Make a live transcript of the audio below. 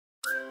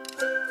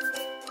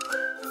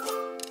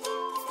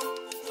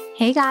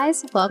Hey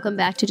guys, welcome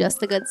back to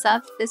Just the Good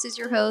Stuff. This is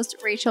your host,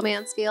 Rachel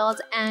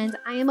Mansfield, and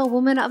I am a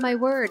woman of my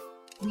word.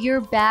 We are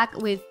back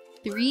with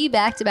 3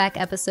 back-to-back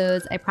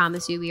episodes. I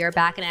promise you, we are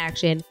back in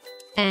action.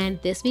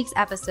 And this week's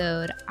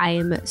episode, I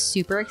am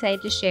super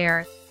excited to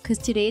share because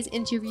today's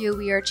interview,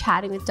 we are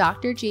chatting with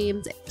Dr.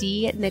 James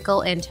D.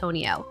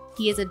 Nicolantonio.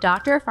 He is a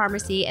doctor of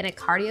pharmacy and a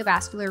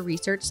cardiovascular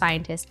research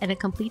scientist and a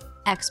complete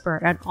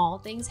expert on all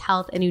things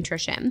health and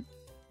nutrition.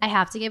 I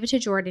have to give it to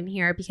Jordan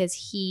here because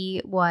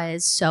he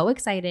was so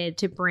excited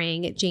to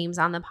bring James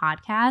on the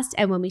podcast.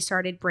 And when we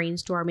started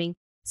brainstorming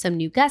some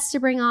new guests to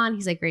bring on,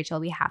 he's like, Rachel,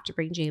 we have to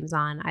bring James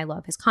on. I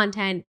love his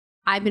content.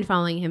 I've been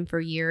following him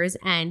for years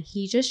and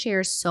he just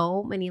shares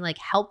so many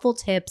helpful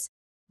tips,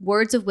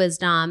 words of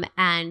wisdom,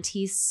 and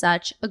he's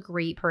such a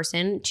great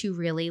person to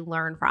really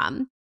learn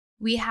from.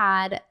 We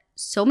had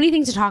so many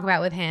things to talk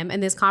about with him,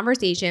 and this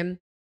conversation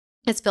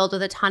is filled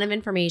with a ton of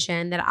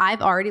information that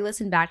I've already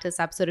listened back to this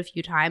episode a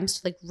few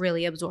times to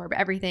really absorb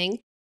everything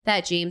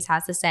that James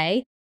has to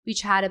say. We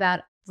chat about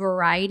a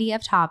variety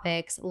of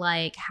topics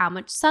like how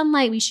much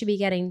sunlight we should be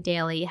getting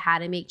daily, how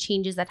to make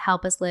changes that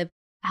help us live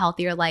a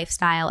healthier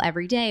lifestyle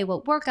every day,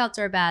 what workouts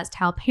are best,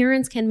 how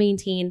parents can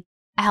maintain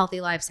a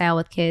healthy lifestyle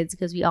with kids,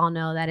 because we all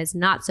know that is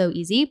not so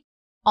easy,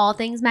 all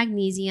things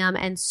magnesium,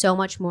 and so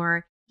much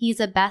more. He's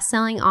a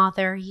best-selling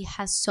author. He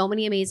has so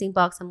many amazing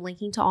books. I'm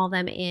linking to all of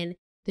them in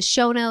the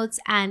show notes,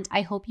 and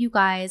I hope you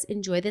guys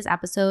enjoy this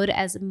episode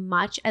as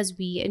much as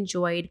we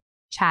enjoyed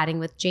chatting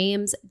with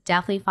James.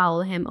 Definitely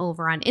follow him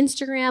over on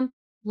Instagram.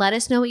 Let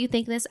us know what you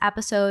think of this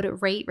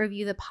episode. Rate,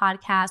 review the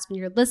podcast when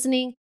you're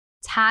listening.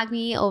 Tag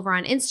me over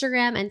on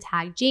Instagram and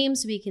tag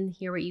James so we can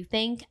hear what you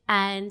think.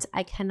 And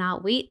I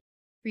cannot wait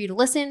for you to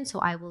listen, so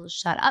I will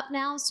shut up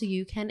now so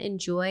you can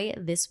enjoy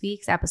this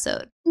week's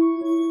episode.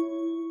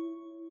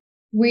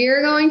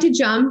 We're going to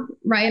jump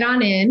right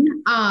on in.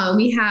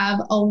 We have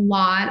a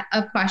lot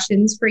of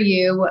questions for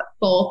you,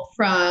 both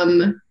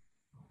from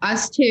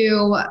us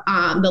to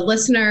the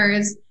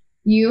listeners.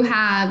 You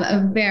have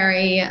a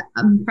very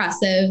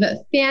impressive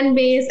fan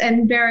base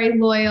and very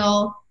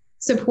loyal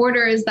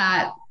supporters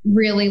that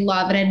really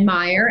love and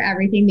admire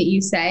everything that you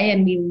say.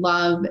 And we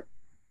love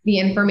the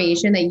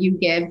information that you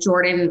give.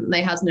 Jordan,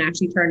 my husband,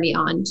 actually turned me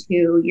on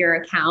to your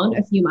account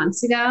a few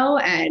months ago.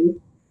 And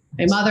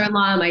my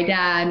mother-in-law, my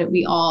dad,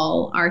 we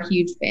all are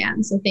huge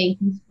fans. So thank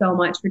you so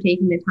much for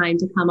taking the time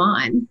to come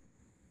on.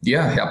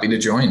 Yeah, happy to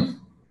join.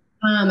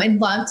 I'd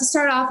love to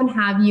start off and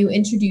have you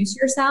introduce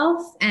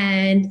yourself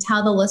and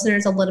tell the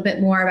listeners a little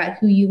bit more about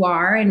who you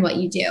are and what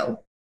you do.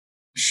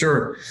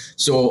 Sure.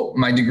 So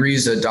my degree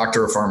is a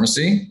doctor of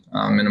pharmacy,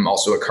 and I'm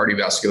also a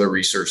cardiovascular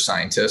research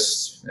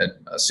scientist at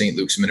St.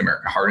 Luke's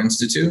Mid-America Heart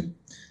Institute.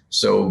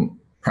 So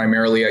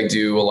primarily I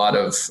do a lot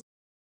of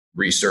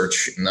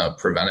research in the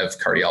preventive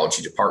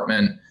cardiology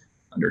department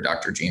under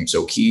Dr. James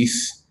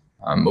O'Keefe,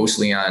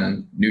 mostly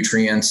on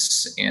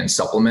nutrients and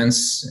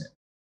supplements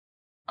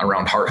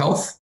around heart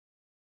health,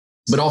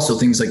 but also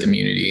things like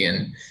immunity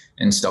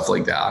and stuff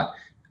like that.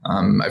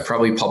 I've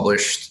probably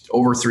published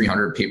over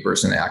 300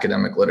 papers in the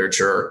academic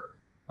literature.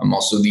 I'm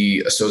also the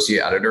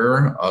associate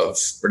editor of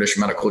British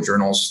Medical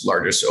Journal's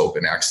largest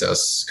open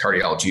access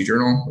cardiology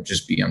journal, which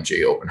is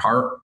BMJ Open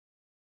Heart.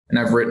 And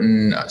I've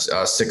written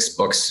 6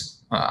 books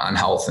on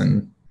health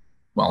and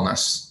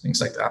wellness,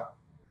 things like that.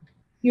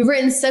 You've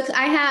written 6.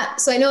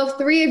 I know of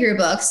 3 of your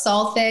books: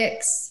 Salt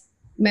Fix,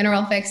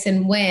 Mineral Fix,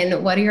 and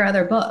Win. What are your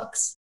other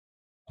books?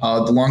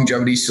 The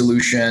Longevity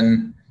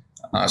Solution,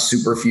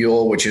 Super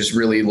Fuel, which is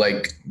really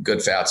like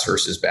good fats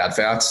versus bad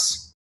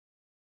fats.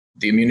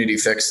 The Immunity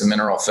Fix, the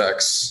Mineral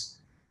Fix.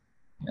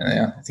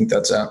 Yeah, I think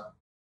that's it.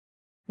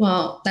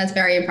 Well, that's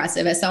very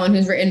impressive. As someone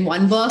who's written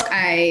 1 book,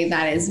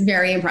 that is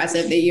very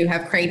impressive that you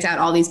have cranked out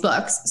all these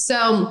books.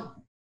 So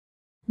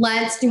do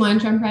you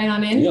want to jump right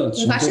on in? Yeah, let's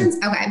jump questions?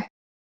 in. Okay.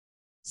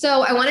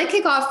 So I want to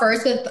kick off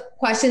first with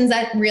questions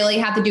that really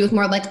have to do with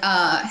more like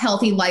a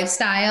healthy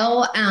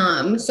lifestyle.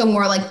 So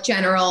more like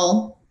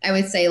general, I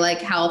would say, like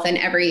health and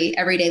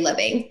everyday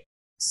living.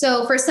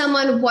 So for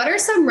someone, what are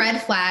some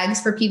red flags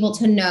for people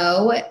to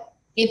know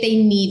if they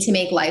need to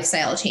make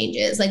lifestyle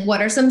changes? Like,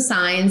 what are some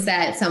signs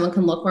that someone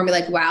can look for and be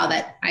like, wow,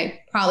 that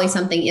probably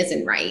something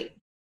isn't right?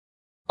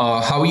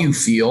 How you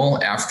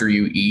feel after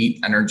you eat,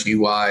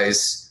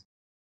 energy-wise,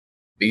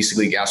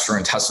 basically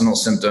gastrointestinal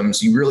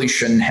symptoms. You really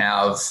shouldn't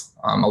have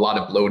a lot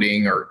of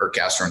bloating or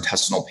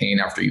gastrointestinal pain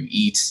after you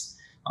eat.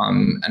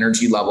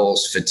 Energy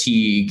levels,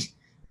 fatigue,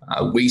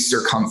 waist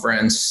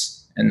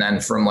circumference, and then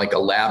from like a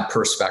lab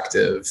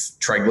perspective,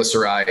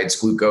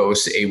 triglycerides,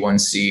 glucose,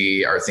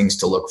 A1C are things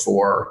to look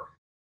for.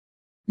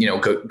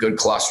 Good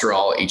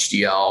cholesterol,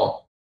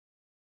 HDL.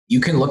 You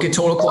can look at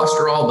total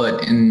cholesterol,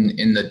 but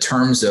in the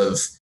terms of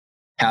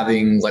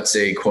having, let's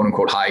say, quote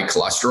unquote, high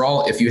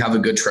cholesterol, if you have a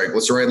good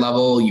triglyceride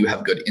level, you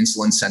have good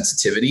insulin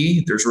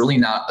sensitivity, there's really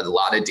not a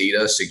lot of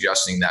data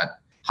suggesting that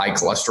high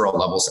cholesterol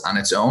levels on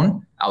its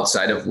own,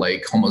 outside of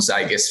like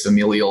homozygous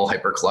familial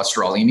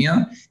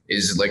hypercholesterolemia,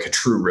 is like a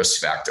true risk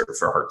factor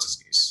for heart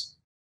disease.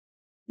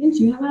 Did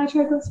you have high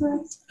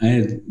triglycerides?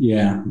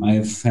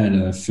 I've had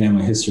a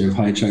family history of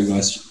high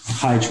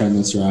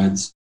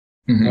triglycerides.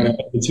 Mm-hmm. But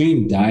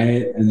between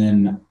diet and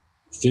then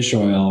fish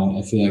oil,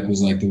 I feel like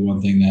was like the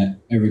one thing that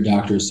every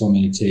doctor has told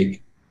me to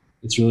take.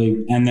 It's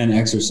really, and then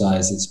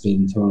exercise, it's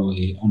been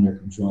totally under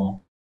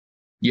control.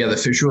 Yeah, the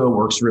fish oil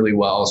works really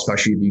well,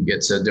 especially if you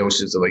get to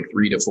doses of like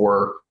 3 to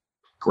 4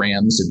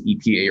 grams of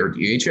EPA or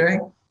DHA.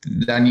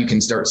 Then you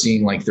can start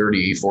seeing like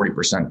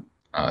 30-40%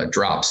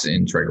 drops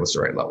in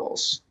triglyceride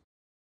levels.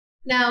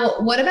 Now,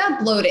 what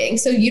about bloating?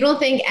 So you don't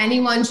think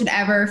anyone should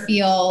ever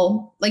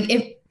feel like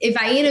if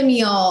I eat a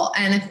meal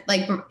and if,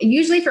 like,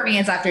 usually for me,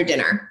 it's after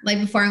dinner, like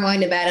before I'm going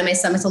to bed and my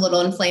stomach's a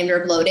little inflamed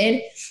or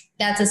bloated,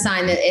 that's a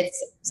sign that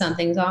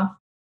something's off.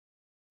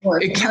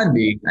 It can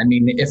be. I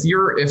mean, if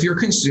you're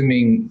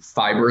consuming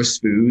fibrous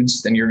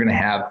foods, then you're going to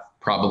have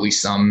probably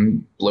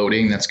some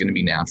bloating that's going to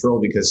be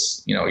natural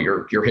because,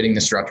 you're hitting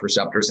the stretch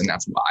receptors and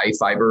that's why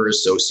fiber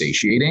is so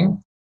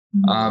satiating.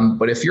 Mm-hmm.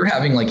 But if you're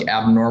having like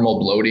abnormal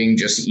bloating,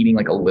 just eating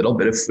like a little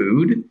bit of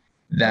food,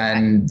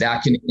 then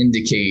that can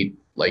indicate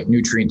like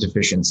nutrient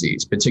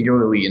deficiencies,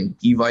 particularly in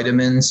B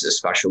vitamins,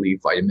 especially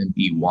vitamin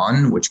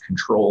B1, which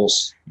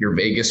controls your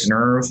vagus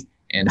nerve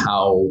and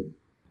how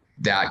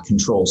that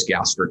controls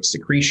gastric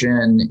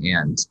secretion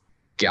and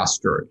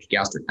gastric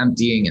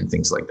emptying and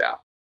things like that.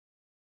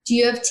 Do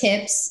you have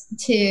tips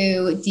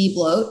to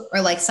de-bloat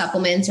or like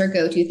supplements or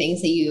go-to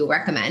things that you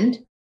recommend?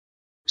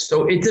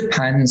 So it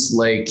depends.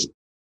 Like,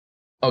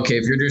 okay,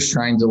 if you're just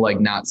trying to like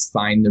not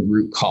find the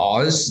root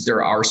cause,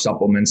 there are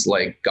supplements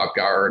like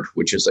GutGuard,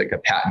 which is like a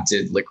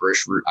patented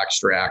licorice root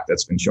extract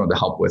that's been shown to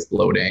help with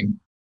bloating.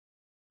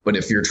 But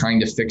if you're trying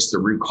to fix the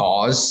root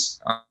cause,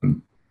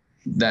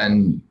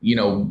 then,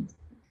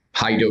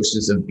 high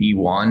doses of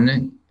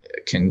B1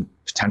 can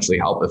potentially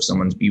help if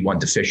someone's B1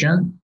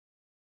 deficient.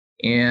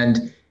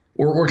 And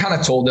we're kind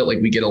of told that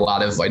like we get a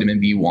lot of vitamin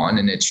B1,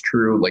 and it's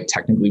true. Like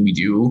technically we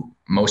do.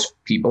 Most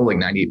people, like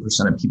 98%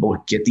 of people,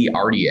 get the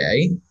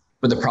RDA.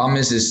 But the problem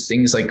is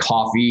things like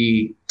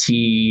coffee,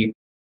 tea,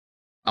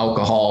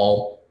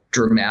 alcohol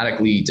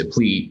dramatically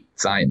deplete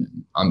thiamine.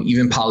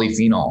 Even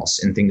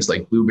polyphenols in things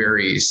like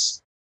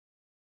blueberries,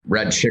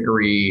 red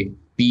chicory,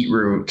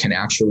 beetroot can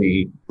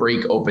actually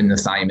break open the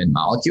thiamine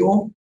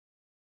molecule.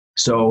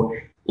 So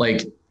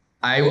like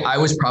I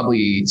was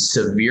probably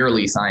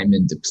severely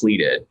thiamine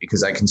depleted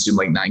because I consumed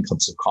like 9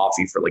 cups of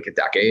coffee for like a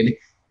decade.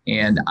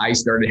 And I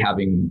started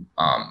having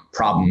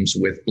problems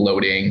with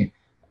bloating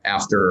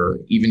after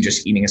even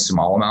just eating a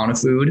small amount of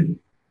food.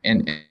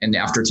 And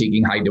after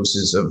taking high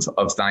doses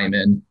of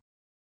thiamine,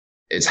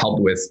 it's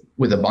helped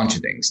with a bunch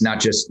of things, not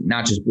just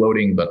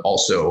bloating, but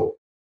also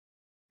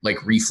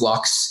like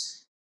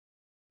reflux,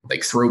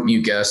 like throat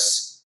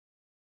mucus,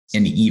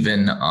 and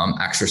even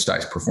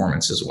exercise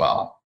performance as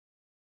well.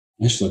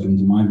 I should look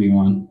into my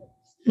B1.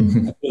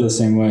 Mm-hmm. I feel the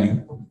same way.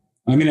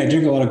 I mean, I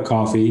drink a lot of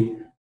coffee,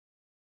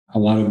 a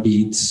lot of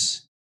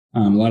beets,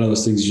 a lot of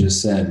those things you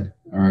just said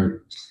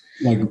are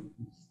like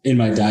in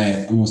my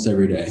diet almost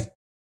every day.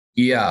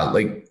 Yeah,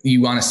 like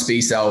you want to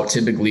space out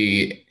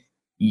typically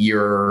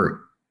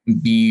your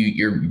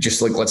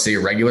just like, let's say a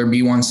regular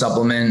B1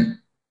 supplement.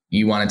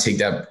 You want to take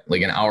that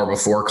like an hour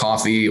before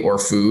coffee or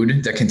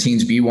food that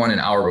contains B1 an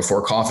hour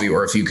before coffee.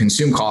 Or if you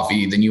consume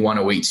coffee, then you want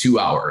to wait 2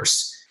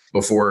 hours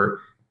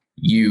before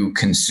you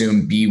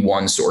consume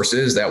B1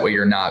 sources. That way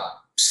you're not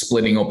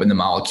splitting open the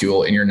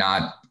molecule and you're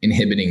not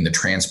inhibiting the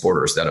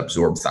transporters that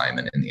absorb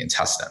thiamine in the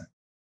intestine.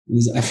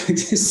 I think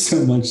there's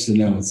so much to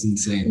know. It's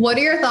insane. What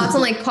are your thoughts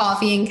on like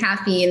coffee and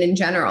caffeine in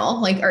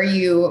general? Like, are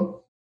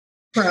you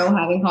pro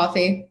having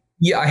coffee?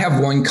 Yeah, I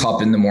have 1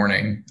 cup in the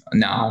morning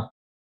now.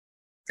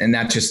 And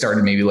that just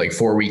started maybe like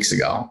 4 weeks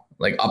ago.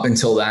 Like up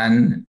until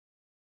then,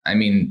 I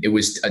mean, it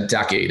was a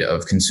decade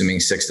of consuming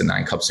 6 to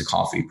 9 cups of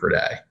coffee per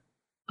day.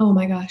 Oh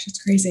my gosh,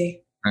 it's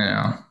crazy. I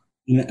know.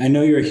 And I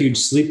know you're a huge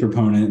sleep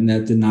proponent, and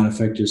that did not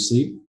affect your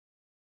sleep.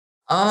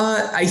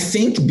 I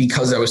think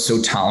because I was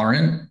so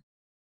tolerant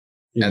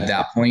at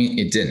that point,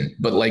 it didn't.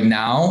 But like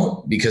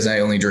now, because I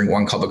only drink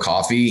 1 cup of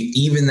coffee,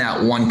 even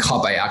that 1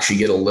 cup, I actually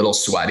get a little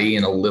sweaty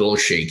and a little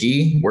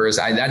shaky. Whereas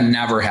that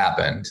never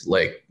happened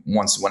like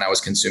once when I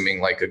was consuming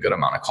like a good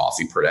amount of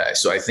coffee per day.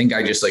 So I think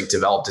I just like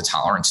developed a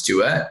tolerance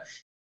to it.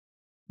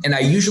 And I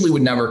usually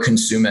would never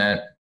consume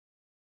it,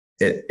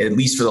 at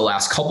least for the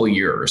last couple of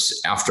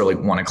years, after like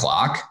 1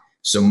 o'clock.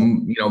 So,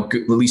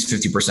 at least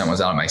 50%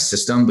 was out of my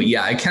system. But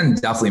yeah, I can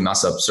definitely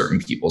mess up certain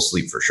people's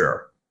sleep for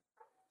sure.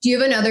 Do you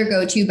have another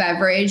go-to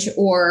beverage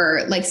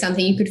or like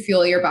something you could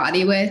fuel your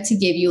body with to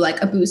give you like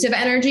a boost of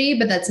energy,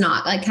 but that's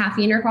not like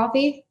caffeine or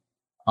coffee?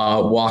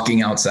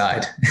 Walking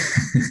outside.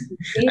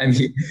 I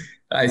mean,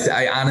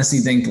 I honestly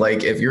think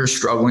like if you're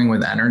struggling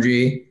with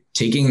energy,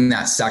 taking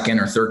that second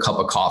or third cup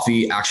of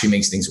coffee actually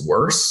makes things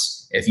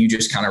worse. If you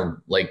just kind of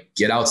like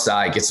get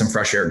outside, get some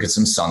fresh air, get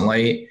some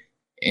sunlight,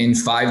 in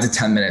 5 to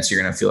 10 minutes,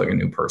 you're going to feel like a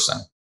new person.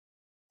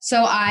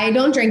 So I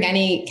don't drink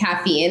any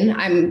caffeine.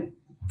 I'm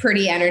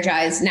pretty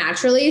energized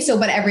naturally.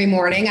 But every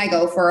morning I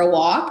go for a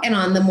walk, and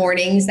on the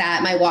mornings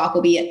that my walk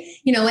will be,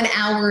 an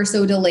hour or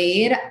so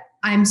delayed,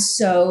 I'm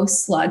so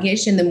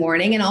sluggish in the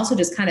morning and also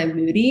just kind of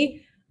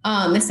moody.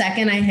 The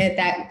second I hit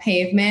that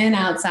pavement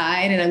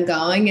outside and I'm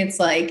going, it's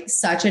like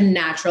such a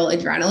natural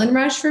adrenaline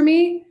rush for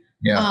me.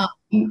 Yeah.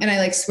 And I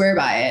like swear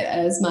by it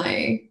as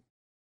my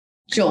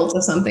jolt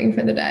of something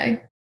for the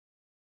day.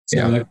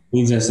 So that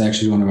leads us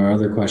actually to one of our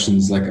other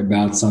questions, like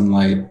about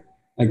sunlight,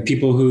 like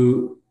people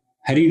who,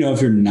 how do you know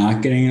if you're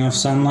not getting enough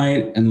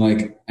sunlight? And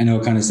like, I know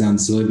it kind of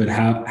sounds silly, but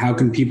how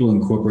can people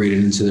incorporate it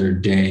into their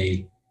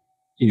day?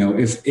 You know,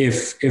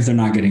 if they're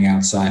not getting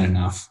outside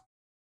enough.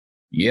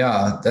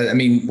 Yeah.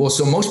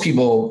 So most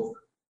people,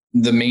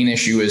 the main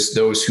issue is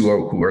those who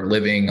are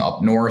living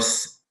up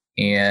north,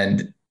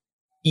 and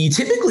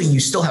typically you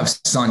still have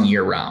sun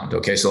year round.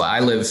 Okay. So I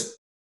live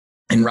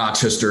in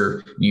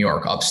Rochester, New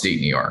York,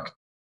 upstate New York.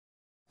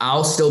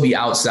 I'll still be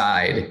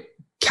outside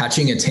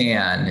catching a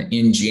tan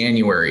in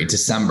January,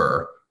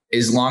 December,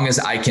 as long as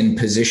I can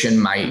position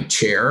my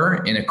chair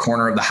in a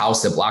corner of the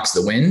house that blocks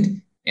the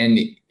wind. And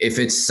if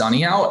it's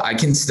sunny out, I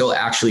can still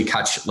actually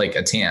catch like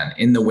a tan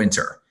in the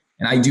winter.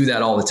 And I do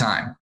that all the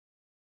time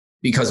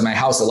because my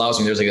house allows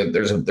me,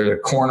 there's a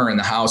corner in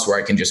the house where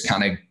I can just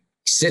kind of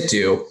sit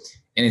to.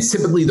 And it's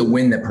typically the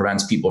wind that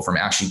prevents people from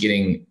actually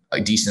getting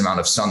a decent amount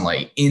of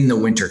sunlight in the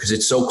winter because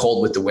it's so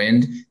cold with the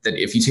wind that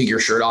if you take your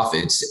shirt off,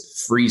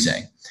 it's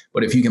freezing.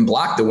 But if you can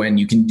block the wind,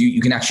 you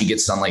can actually get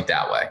sunlight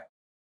that way.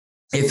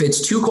 If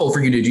it's too cold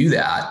for you to do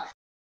that,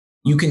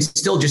 you can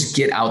still just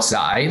get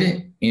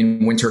outside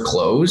in winter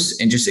clothes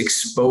and just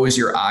expose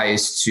your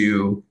eyes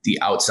to the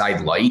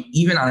outside light.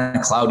 Even on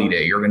a cloudy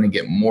day, you're going to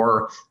get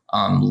more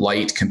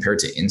light compared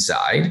to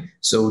inside.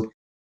 So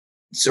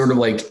sort of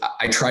like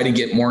I try to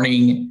get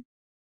morning,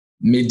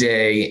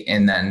 midday,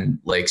 and then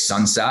like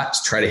sunset.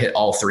 Try to hit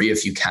all three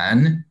if you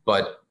can,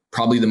 but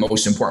probably the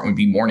most important would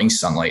be morning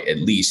sunlight, at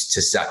least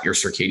to set your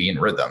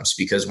circadian rhythms.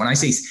 Because when I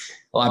say,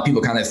 a lot of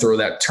people kind of throw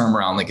that term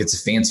around like it's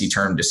a fancy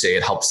term to say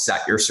it helps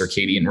set your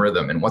circadian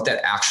rhythm. And what that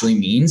actually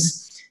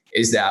means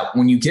is that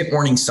when you get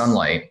morning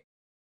sunlight,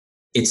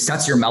 it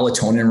sets your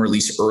melatonin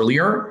release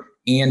earlier.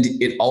 And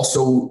it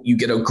also, you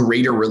get a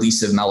greater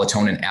release of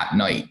melatonin at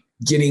night,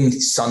 getting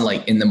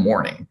sunlight in the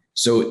morning.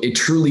 So it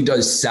truly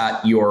does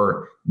set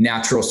your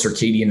natural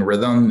circadian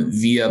rhythm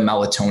via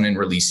melatonin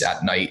release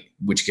at night,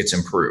 which gets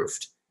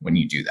improved when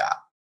you do that.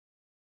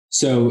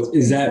 So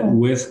is that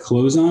with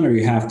clothes on, or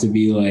you have to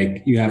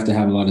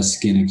have a lot of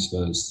skin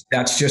exposed?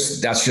 That's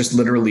just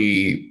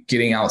literally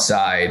getting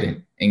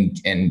outside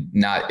and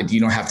not, you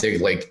don't have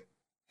to like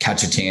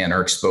catch a tan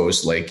or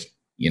expose, like,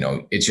 you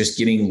know, it's just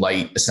getting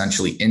light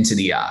essentially into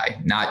the eye.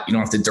 You don't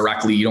want to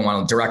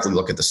directly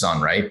look at the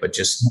sun, right? But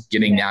just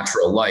getting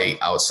natural light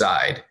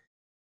outside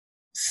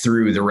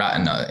through the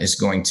retina is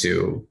going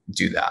to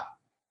do that.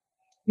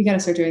 We got to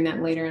start doing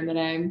that later in the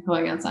day,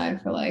 going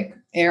outside for like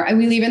air.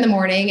 We leave in the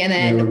morning and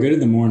then we're good in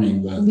the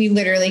morning, but we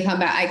literally come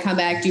back. I come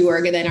back, do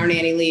work, and then our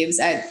nanny leaves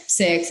at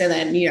 6, and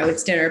then, you know,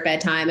 it's dinner,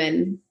 bedtime,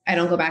 and I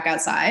don't go back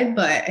outside.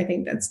 But I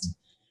think that's,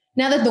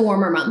 now that the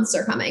warmer months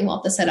are coming, we'll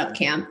have to set up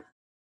camp.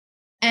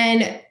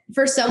 And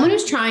for someone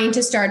who's trying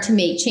to start to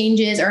make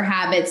changes or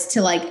habits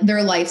to like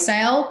their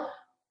lifestyle,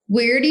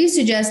 where do you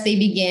suggest they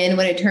begin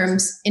in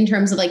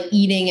terms of like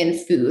eating and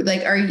food?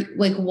 Like, are you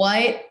like,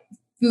 what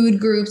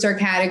food groups or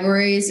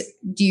categories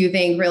do you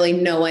think really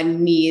no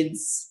one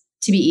needs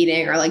to be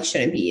eating or like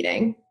shouldn't be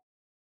eating?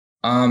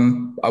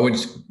 I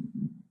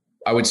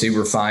would say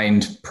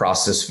refined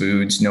processed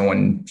foods. No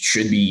one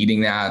should be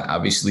eating that.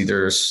 Obviously,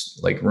 there's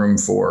like room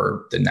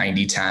for the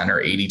 90-10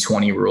 or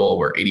 80-20 rule,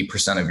 where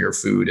 80% of your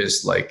food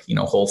is like, you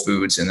know, whole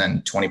foods, and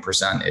then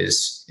 20%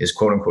 is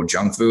quote unquote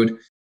junk food.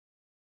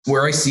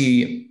 Where I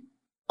see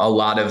a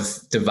lot of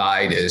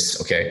divide is,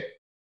 okay,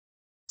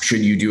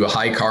 should you do a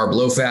high carb,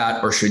 low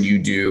fat, or should you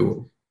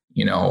do,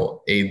 you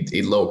know,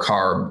 a low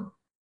carb,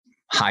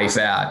 high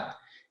fat?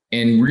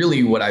 And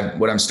really what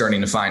I'm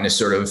starting to find is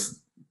sort of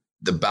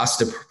the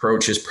best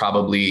approach is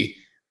probably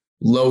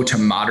low to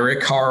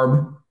moderate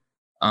carb,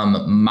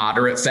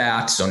 moderate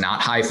fat. So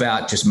not high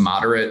fat, just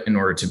moderate, in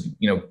order to,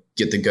 you know,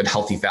 get the good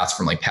healthy fats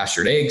from like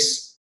pastured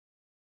eggs,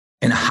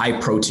 and high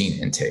protein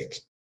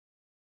intake,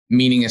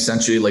 meaning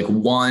essentially like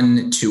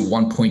 1 to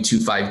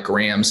 1.25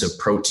 grams of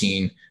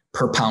protein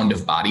per pound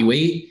of body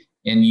weight.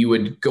 And you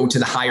would go to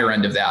the higher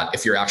end of that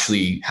if you're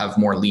actually have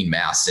more lean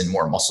mass and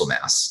more muscle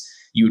mass.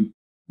 You would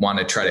want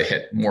to try to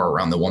hit more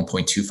around the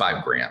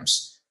 1.25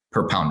 grams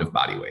per pound of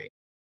body weight.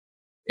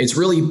 It's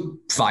really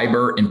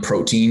fiber and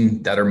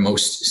protein that are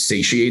most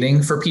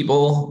satiating for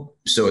people.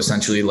 So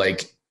essentially,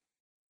 like,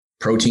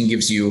 protein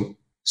gives you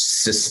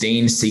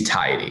sustained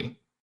satiety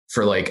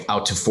for like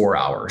out to 4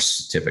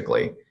 hours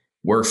typically,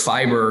 where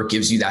fiber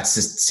gives you that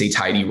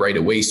satiety right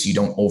away so you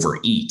don't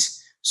overeat.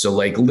 So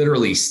like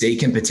literally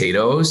steak and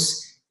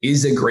potatoes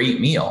is a great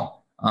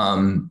meal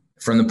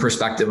from the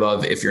perspective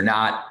of, if you're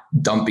not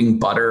dumping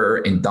butter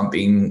and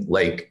dumping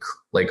like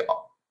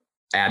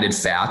added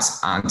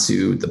fats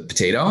onto the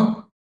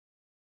potato,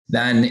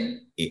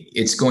 then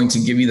it's going to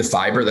give you the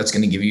fiber that's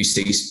going to give you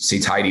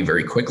satiety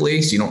very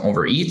quickly, so you don't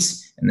overeat.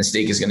 And the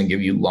steak is going to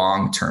give you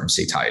long-term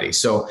satiety.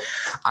 So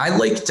I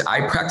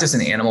practice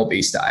an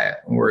animal-based diet,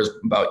 where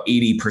about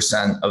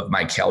 80% of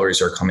my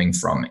calories are coming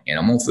from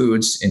animal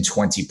foods and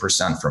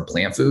 20% from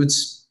plant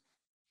foods.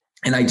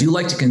 And I do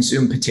like to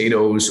consume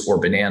potatoes or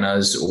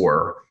bananas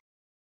or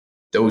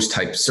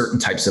certain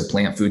types of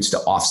plant foods to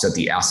offset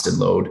the acid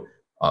load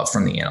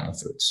from the animal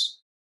foods.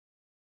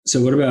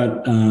 So what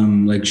about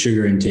like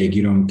sugar intake?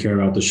 You don't care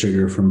about the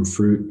sugar from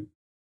fruit?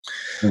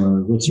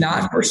 Or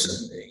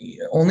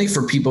only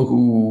for people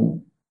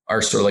who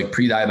are sort of like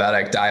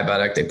pre-diabetic,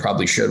 diabetic. They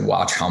probably should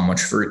watch how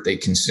much fruit they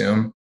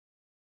consume,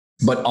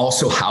 but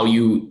also how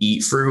you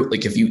eat fruit.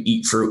 Like if you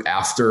eat fruit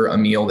after a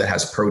meal that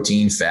has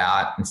protein,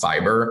 fat, and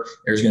fiber,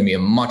 there's going to be a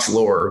much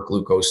lower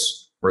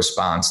glucose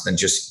response than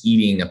just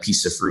eating a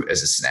piece of fruit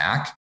as a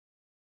snack.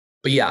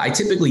 But yeah, I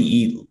typically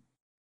eat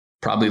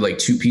probably like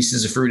 2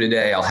 pieces of fruit a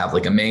day. I'll have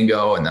like a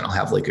mango, and then I'll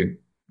have like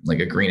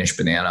a greenish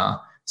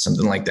banana.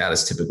 Something like that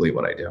is typically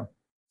what I do.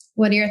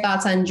 What are your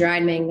thoughts on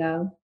dried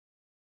mango?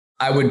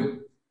 I would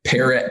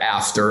pair it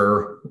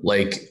after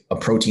like a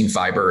protein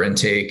fiber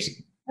intake.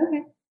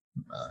 Okay.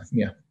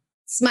 Yeah.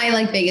 It's my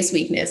like biggest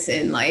weakness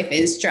in life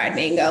is dried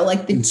mango.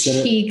 Like the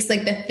cheeks,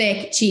 like the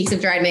thick cheeks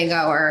of dried mango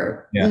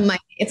are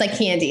it's like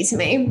candy to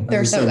me.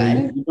 They're so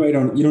good. You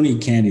don't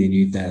eat candy and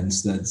you eat that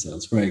instead. So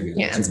it's probably good.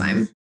 Yeah, it's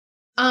fine.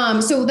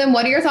 So then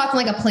what are your thoughts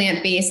on like a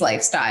plant-based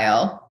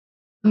lifestyle?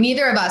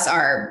 Neither of us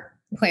are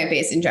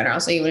plant-based in general,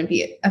 so you wouldn't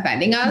be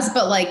offending us,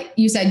 but like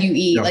you said, you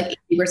eat like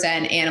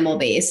 80%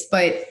 animal-based,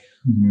 but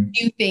do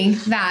you think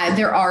that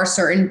there are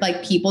certain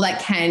like people that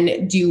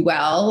can do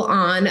well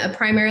on a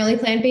primarily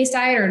plant-based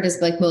diet, or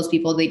does like most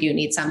people, they do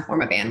need some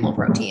form of animal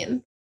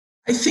protein?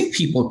 I think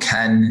people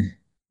can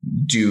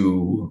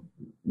do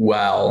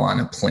well on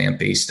a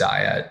plant-based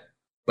diet,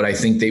 but I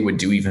think they would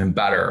do even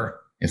better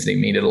if they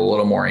made it a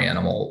little more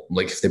animal,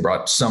 like if they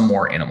brought some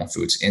more animal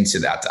foods into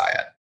that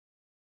diet.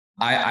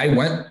 I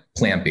went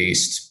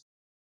plant-based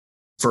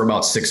for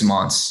about 6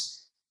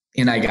 months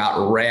and I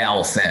got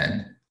rail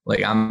thin.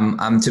 Like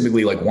I'm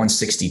typically like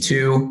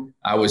 162.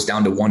 I was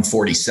down to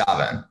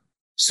 147.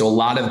 So a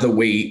lot of the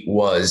weight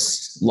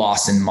was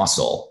loss in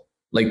muscle.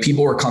 Like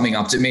people were coming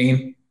up to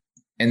me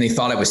and they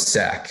thought I was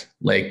sick.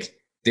 Like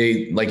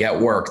they like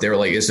at work, they were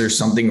like, is there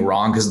something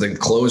wrong? Because the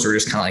clothes were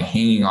just kind of like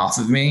hanging off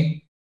of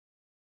me.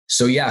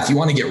 So yeah, if you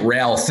want to get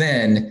rail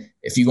thin,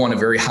 if you go on a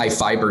very high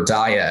fiber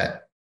diet,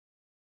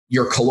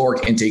 your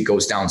caloric intake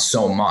goes down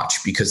so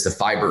much because the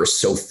fiber is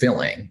so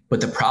filling. But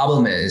the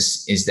problem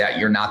is that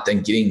you're not then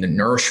getting the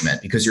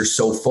nourishment because you're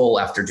so full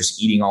after just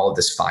eating all of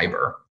this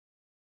fiber.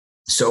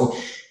 So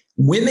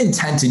women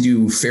tend to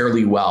do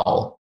fairly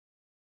well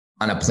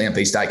on a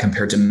plant-based diet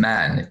compared to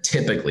men,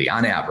 typically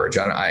on average.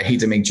 I hate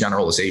to make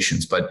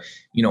generalizations, but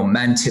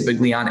men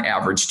typically on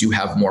average do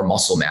have more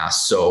muscle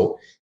mass. So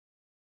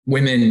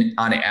women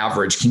on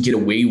average can get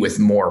away with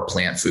more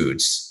plant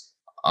foods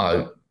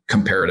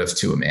comparative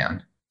to a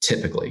man.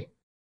 Typically.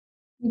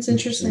 It's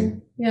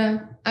interesting. Yeah.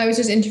 I was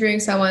just interviewing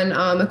someone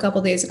a couple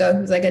of days ago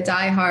who's like a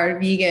diehard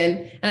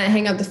vegan, and I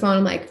hang up the phone.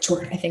 I'm like,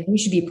 Jordan, I think we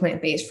should be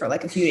plant-based for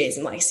like a few days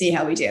and like see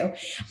how we do.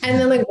 And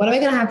then like, what am I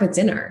going to have for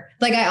dinner?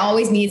 Like I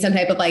always need some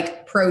type of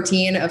like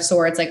protein of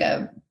sorts, like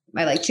I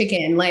like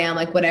chicken, lamb,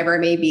 like whatever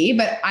it may be.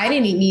 But I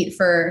didn't eat meat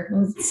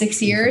for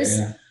 6 years.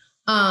 Yeah.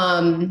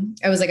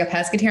 I was like a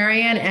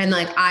pescatarian, and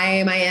like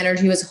my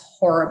energy was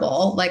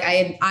horrible. Like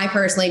I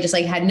personally just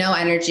like had no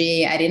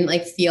energy. I didn't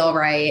like feel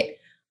right.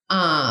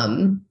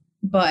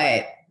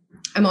 But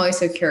I'm always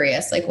so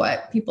curious, like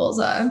what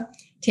people's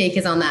take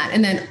is on that.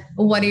 And then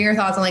what are your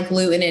thoughts on like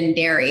gluten and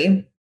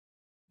dairy?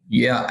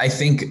 Yeah, I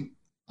think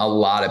a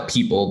lot of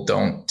people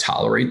don't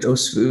tolerate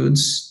those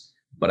foods,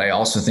 but I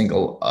also think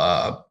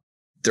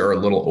they're a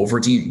little over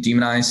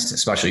demonized,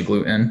 especially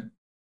gluten.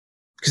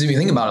 Because if you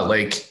think about it,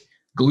 like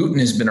gluten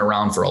has been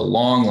around for a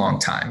long, long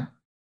time.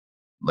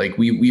 Like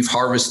we've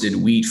harvested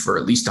wheat for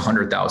at least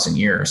 100,000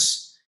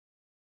 years.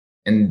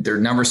 And there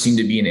never seemed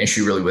to be an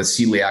issue really with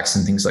celiacs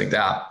and things like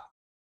that.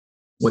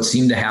 What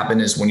seemed to happen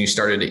is when you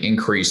started to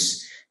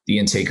increase the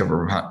intake of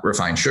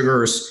refined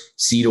sugars,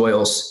 seed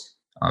oils,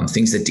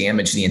 things that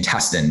damage the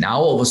intestine, now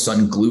all of a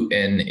sudden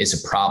gluten is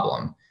a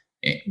problem.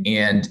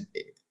 And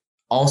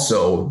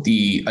also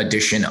the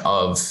addition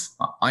of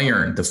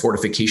iron, the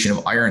fortification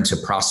of iron to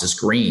processed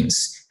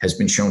grains has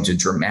been shown to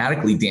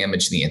dramatically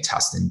damage the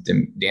intestine,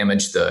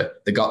 damage the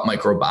gut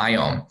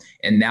microbiome.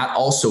 And that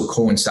also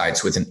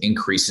coincides with an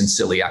increase in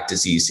celiac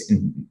disease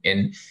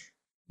in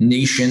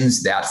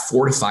nations that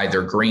fortify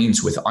their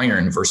grains with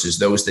iron versus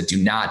those that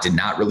did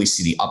not really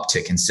see the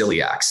uptick in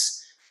celiacs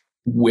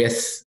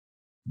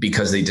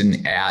because they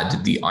didn't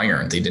add the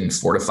iron. They didn't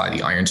fortify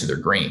the iron to their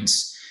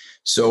grains.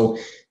 So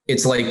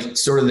it's like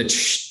sort of the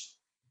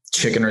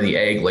chicken or the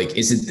egg. Like,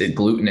 is it the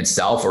gluten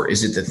itself, or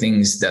is it the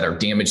things that are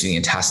damaging the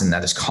intestine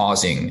that is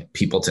causing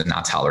people to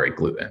not tolerate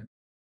gluten?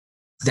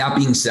 That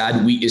being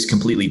said, wheat is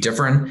completely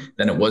different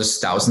than it was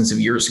thousands of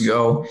years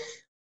ago.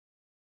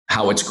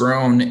 how it's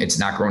grown. It's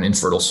not grown in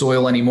fertile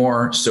soil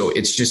anymore. So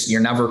it's just,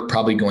 you're never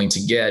probably going to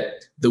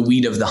get the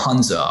wheat of the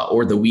Hunza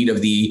or the wheat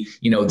of the,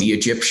 the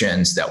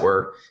Egyptians that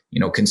were,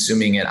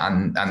 consuming it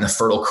on the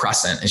Fertile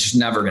Crescent. It's just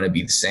never going to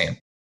be the same.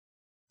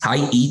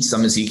 I eat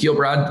some Ezekiel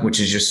bread, which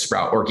is just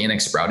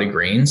organic sprouted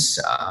grains.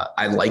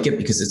 I like it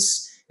because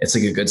it's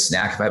like a good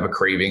snack. If I have a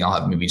craving, I'll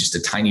have maybe just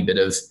a tiny bit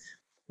of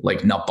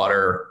like nut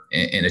butter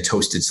and a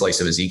toasted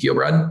slice of Ezekiel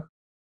bread.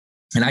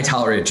 And I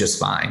tolerate it just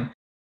fine.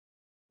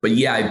 But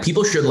yeah,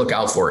 people should look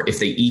out for it. If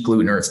they eat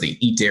gluten or if they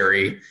eat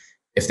dairy,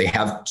 if they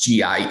have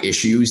GI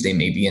issues, they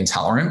may be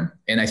intolerant.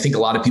 And I think a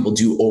lot of people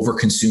do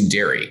overconsume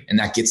dairy, and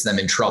that gets them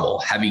in trouble.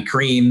 Heavy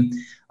cream,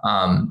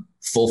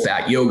 full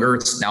fat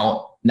yogurts.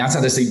 Now, that's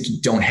not to say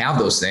don't have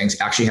those things.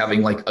 Actually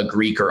having like a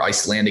Greek or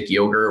Icelandic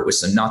yogurt with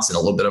some nuts and a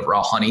little bit of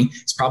raw honey,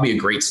 it's probably a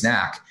great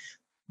snack.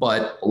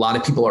 But a lot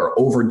of people are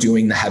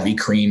overdoing the heavy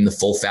cream, the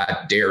full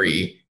fat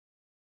dairy.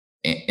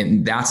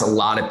 And that's a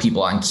lot of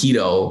people on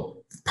keto.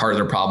 Part of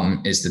their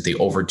problem is that they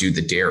overdo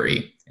the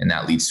dairy, and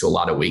that leads to a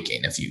lot of weight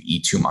gain if you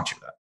eat too much of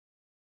it.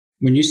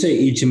 When you say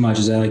eat too much,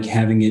 is that like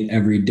having it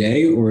every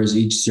day, or is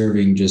each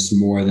serving just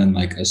more than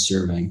like a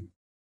serving?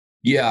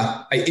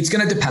 Yeah, it's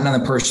going to depend on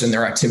the person,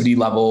 their activity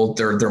level,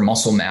 their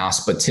muscle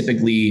mass. But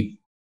typically,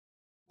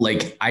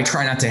 like I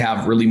try not to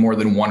have really more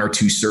than 1 or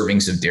 2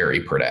 servings of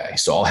dairy per day.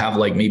 So I'll have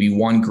like maybe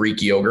 1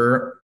 Greek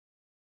yogurt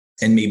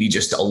and maybe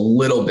just a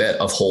little bit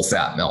of whole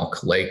fat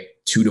milk, like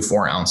 2 to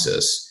 4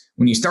 ounces.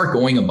 When you start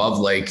going above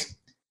like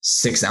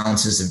 6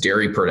 ounces of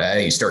dairy per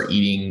day, you start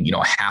eating,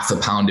 half a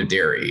pound of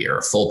dairy or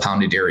a full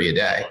pound of dairy a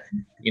day,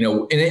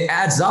 and it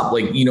adds up.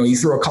 Like, you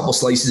throw a couple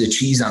slices of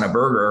cheese on a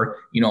burger,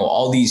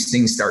 all these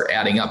things start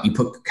adding up. You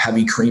put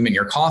heavy cream in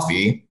your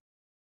coffee,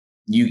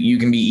 you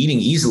can be eating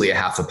easily a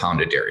half a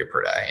pound of dairy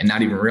per day and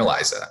not even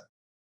realize it.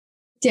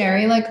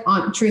 Dairy,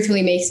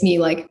 truthfully makes me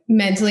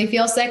mentally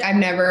feel sick. I've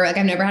never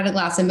had a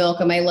glass of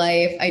milk in my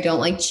life. I don't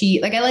like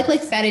cheese. I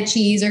like feta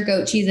cheese or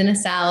goat cheese in a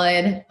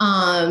salad.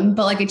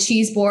 But a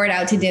cheese board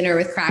out to dinner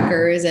with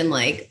crackers and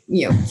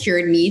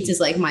cured meats is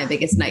my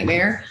biggest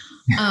nightmare.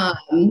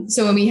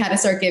 So when we had to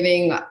start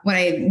when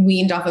I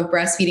weaned off of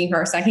breastfeeding for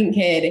our second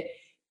kid,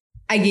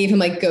 I gave him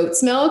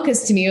goat's milk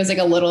because to me it was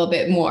a little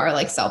bit more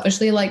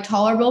selfishly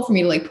tolerable for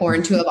me to pour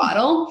into a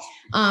bottle.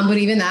 But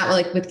even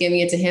that, with giving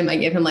it to him, I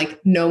give him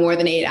no more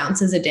than 8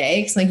 ounces a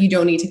day. Cause you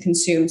don't need to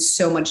consume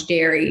so much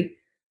dairy,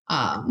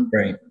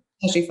 right?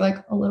 Especially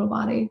for a little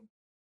body.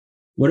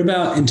 What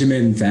about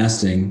intermittent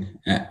fasting?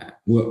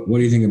 What do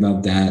you think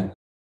about that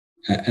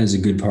as a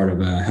good part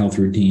of a health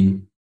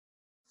routine?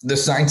 The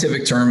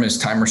scientific term is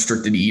time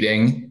restricted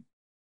eating.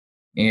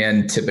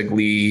 And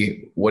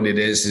typically what it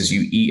is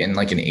you eat in an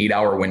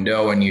 8-hour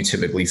window and you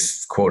typically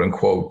quote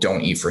unquote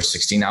don't eat for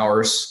 16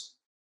 hours.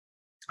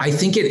 I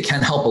think it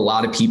can help a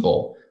lot of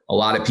people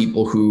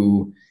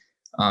who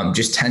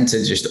just tend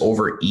to just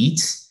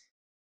overeat.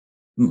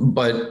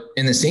 But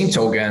in the same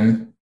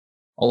token,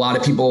 a lot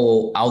of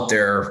people out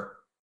there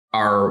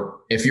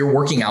if you're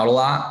working out a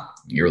lot,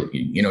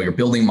 you're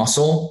building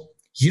muscle,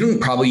 you don't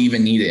probably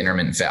even need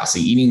intermittent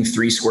fasting. Eating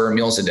 3 square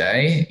meals a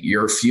day,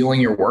 you're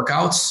fueling your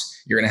workouts,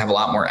 you're going to have a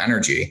lot more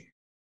energy.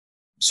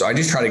 So I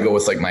just try to go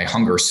with my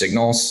hunger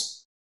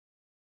signals.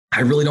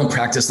 I really don't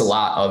practice a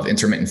lot of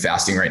intermittent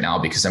fasting right now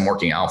because I'm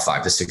working out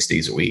 5 to 6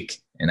 days a week.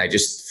 And I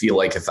just feel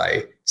like if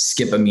I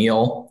skip a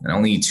meal and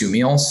only eat 2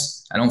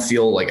 meals, I don't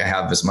feel like I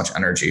have as much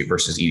energy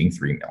versus eating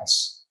 3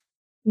 meals.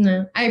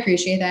 No, I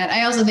appreciate that.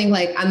 I also think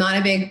I'm not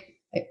a big,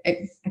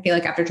 I feel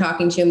like after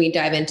talking to you and we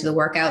dive into the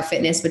workout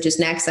fitness, which is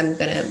next, I'm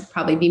going to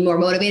probably be more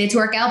motivated to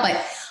work out.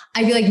 But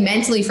I feel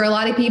mentally for a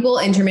lot of people,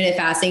 intermittent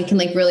fasting can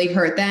really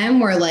hurt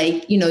them where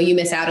you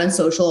miss out on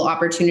social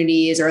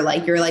opportunities or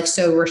you're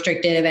so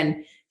restrictive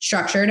and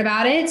structured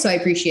about it. So I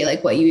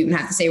appreciate what you even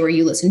have to say where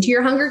you listen to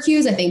your hunger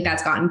cues. I think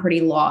that's gotten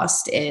pretty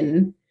lost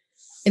in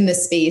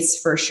this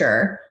space for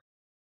sure.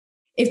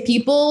 If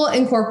people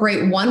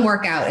incorporate one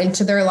workout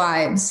into their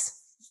lives,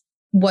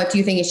 what do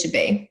you think it should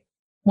be?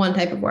 One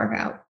type of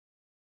workout?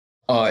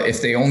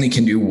 If they only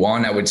can do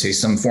one, I would say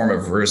some form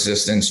of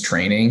resistance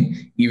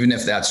training, even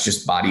if that's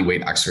just body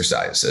weight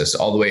exercises,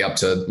 all the way up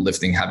to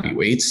lifting heavy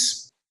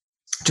weights.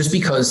 Just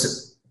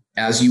because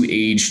as you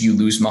age, you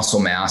lose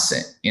muscle mass,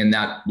 and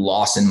that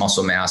loss in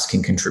muscle mass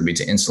can contribute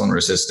to insulin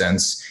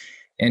resistance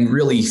and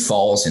really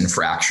falls and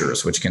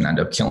fractures, which can end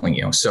up killing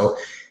you. So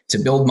to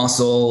build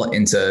muscle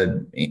and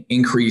to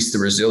increase the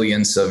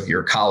resilience of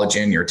your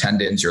collagen, your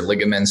tendons, your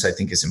ligaments, I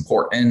think is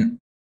important.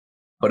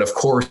 But of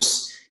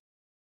course,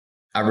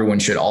 everyone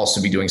should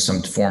also be doing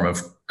some form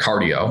of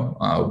cardio.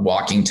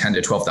 Walking 10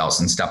 to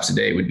 12,000 steps a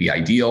day would be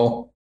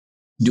ideal.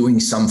 Doing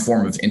some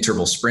form of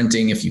interval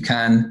sprinting if you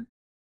can.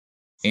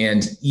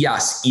 And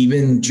yes,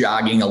 even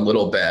jogging a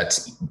little bit,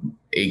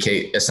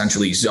 aka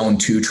essentially zone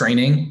 2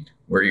 training,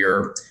 where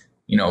you're,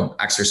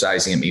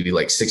 exercising at maybe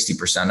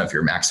 60% of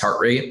your max heart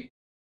rate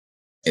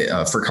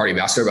for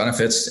cardiovascular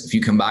benefits. If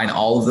you combine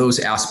all of those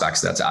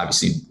aspects, that's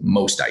obviously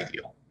most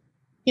ideal.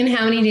 And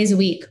how many days a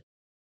week?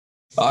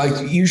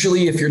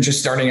 Usually if you're just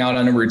starting out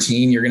on a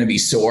routine, you're going to be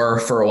sore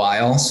for a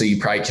while. So you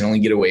probably can only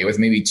get away with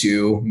maybe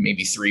 2,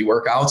 maybe 3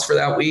 workouts for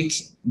that week.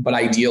 But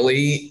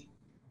ideally,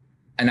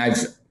 and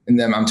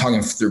then I'm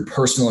talking through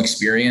personal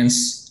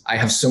experience, I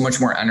have so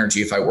much more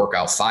energy if I work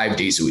out 5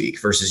 days a week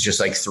versus just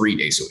like 3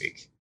 days a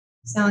week.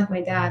 Sound like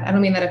my dad. I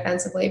don't mean that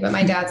offensively, but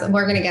my dad's,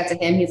 we're going to get to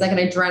him. He's like an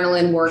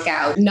adrenaline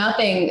workout.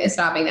 Nothing is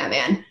stopping that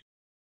man.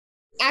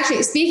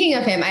 Actually, speaking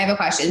of him, I have a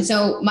question.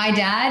 So my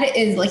dad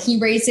is like, he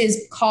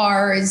races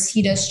cars.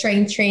 He does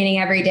strength training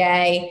every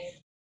day.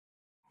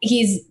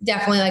 He's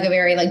definitely like a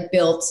very like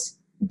built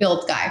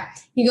guy.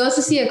 He goes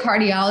to see a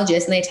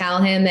cardiologist and they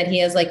tell him that he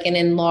has like an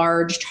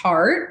enlarged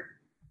heart.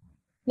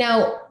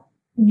 Now,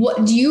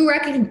 what do you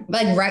reckon?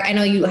 Like, I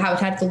know you have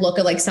had to look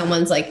at like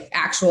someone's like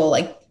actual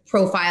like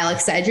profile,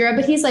 etc.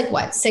 But he's like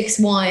what,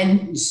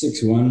 6'1"?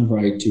 6'1",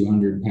 probably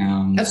 200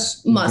 pounds.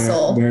 Of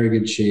muscle. Very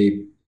good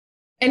shape.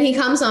 And he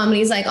comes home and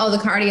he's like, oh, the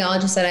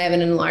cardiologist said I have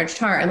an enlarged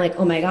heart. I'm like,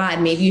 oh my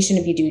God, maybe you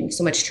shouldn't be doing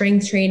so much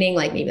strength training.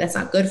 Like maybe that's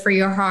not good for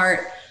your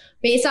heart.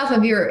 Based off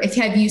of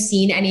have you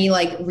seen any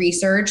like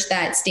research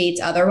that states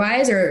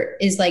otherwise, or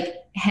is like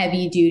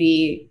heavy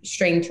duty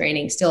strength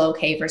training still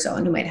okay for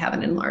someone who might have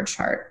an enlarged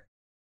heart?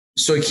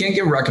 So I can't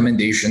give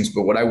recommendations,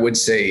 but what I would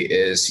say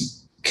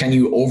is, can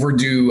you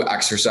overdo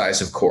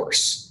exercise? Of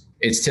course.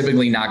 It's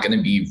typically not going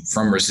to be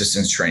from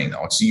resistance training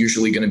though. It's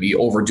usually going to be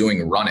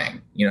overdoing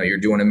running. You know, you're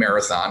doing a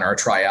marathon or a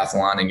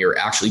triathlon and you're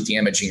actually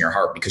damaging your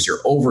heart because you're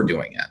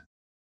overdoing it.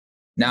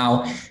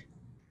 Now,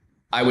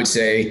 I would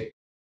say,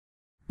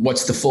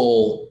 what's the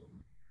full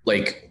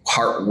like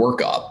heart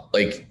workup?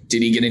 Like,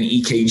 did he get an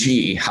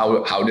EKG?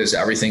 How does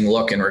everything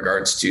look in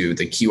regards to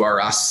the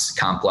QRS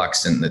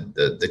complex and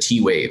the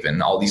T wave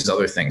and all these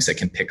other things that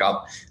can pick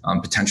up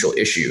potential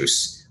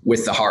issues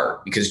with the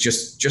heart? Because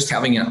just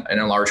having an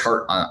enlarged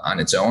heart on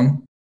its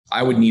own,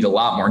 I would need a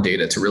lot more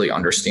data to really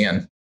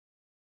understand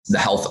the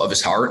health of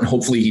his heart. And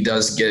hopefully he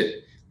does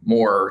get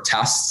more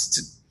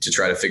tests to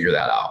try to figure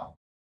that out.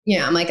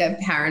 Yeah, I'm like a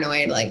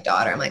paranoid like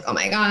daughter. I'm like, oh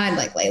my God,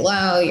 like lay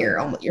low.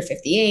 You're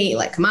 58.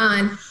 Like, come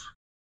on.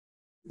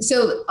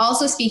 So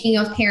also speaking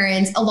of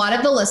parents, a lot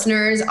of the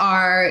listeners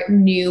are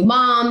new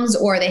moms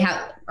or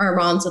are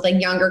moms with like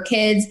younger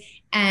kids.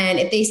 And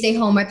if they stay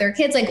home with their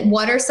kids, like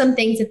what are some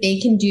things that they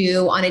can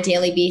do on a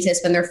daily basis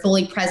when they're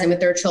fully present with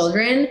their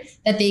children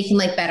that they can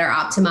like better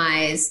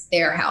optimize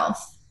their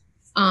health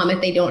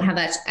if they don't have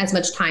as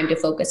much time to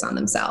focus on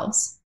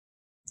themselves?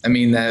 I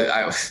mean,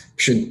 I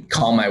should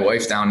call my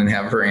wife down and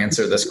have her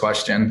answer this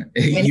question.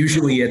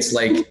 Usually it's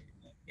like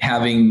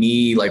having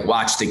me like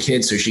watch the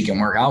kids so she can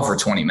work out for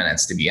 20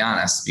 minutes, to be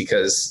honest,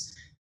 because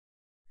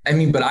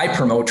but I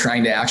promote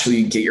trying to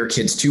actually get your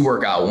kids to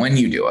work out when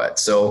you do it.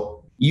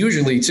 So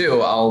usually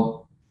too,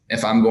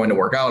 if I'm going to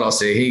work out, I'll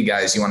say, hey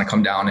guys, you want to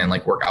come down and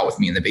like work out with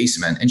me in the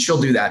basement? And she'll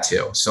do that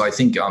too. So I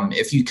think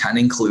if you can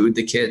include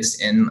the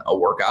kids in a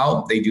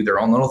workout, they do their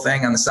own little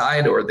thing on the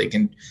side, or they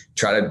can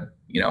try to,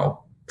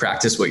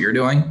 practice what you're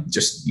doing,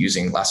 just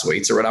using less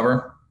weights or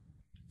whatever.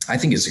 I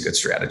think it's a good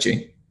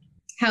strategy.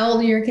 How old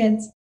are your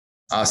kids?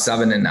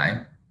 7 and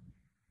 9.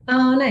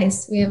 Oh,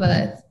 nice. We have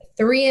a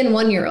 3 and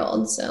 1 year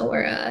old. So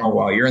we're oh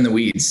wow, you're in the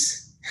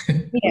weeds.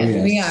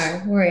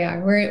 Yeah, we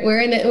are. We're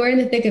in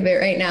the thick of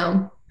it right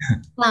now.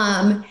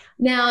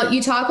 Now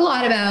you talk a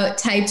lot about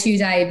type 2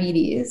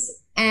 diabetes,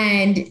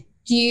 and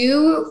do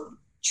you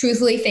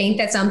truthfully think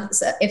that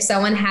if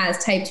someone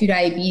has type 2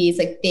 diabetes,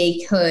 like they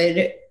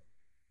could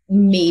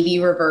maybe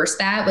reverse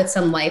that with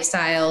some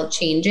lifestyle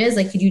changes?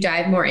 Like, could you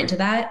dive more into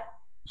that?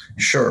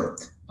 Sure.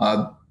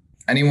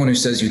 Anyone who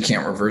says you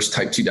can't reverse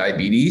type 2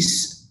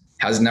 diabetes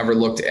has never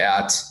looked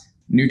at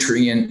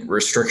nutrient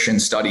restriction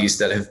studies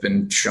that have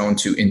been shown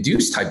to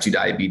induce type 2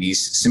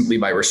 diabetes simply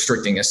by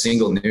restricting a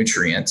single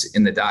nutrient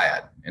in the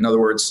diet. In other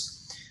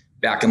words,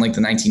 back in like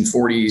the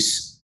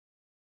 1940s,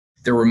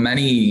 there were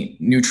many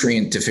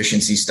nutrient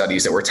deficiency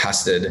studies that were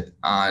tested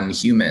on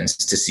humans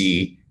to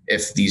see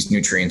if these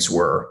nutrients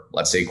were,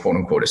 let's say, quote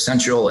unquote,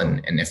 essential.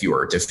 And if you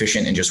were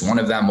deficient in just one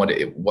of them,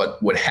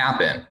 what would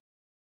happen?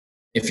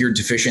 If you're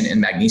deficient in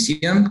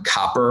magnesium,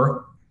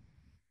 copper,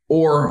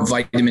 or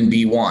vitamin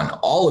B1,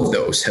 all of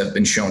those have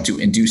been shown to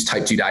induce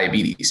type 2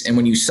 diabetes. And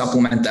when you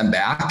supplement them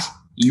back,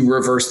 you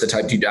reverse the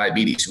type 2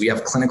 diabetes. We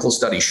have clinical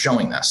studies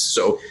showing this.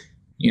 So,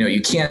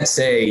 you can't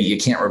say you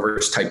can't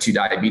reverse type 2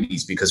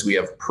 diabetes because we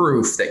have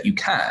proof that you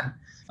can.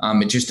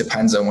 It just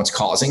depends on what's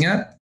causing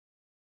it.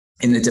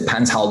 And it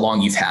depends how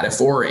long you've had it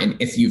for, and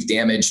if you've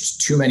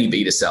damaged too many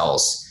beta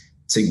cells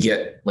to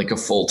get like a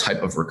full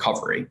type of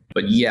recovery.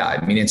 But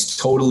yeah, it's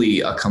totally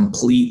a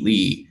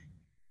completely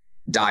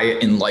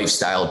diet and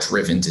lifestyle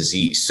driven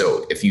disease.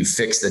 So if you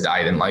fix the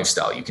diet and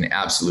lifestyle, you can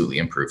absolutely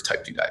improve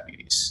type 2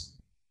 diabetes.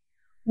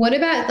 What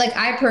about, like,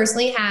 I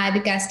personally had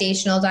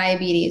gestational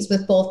diabetes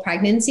with both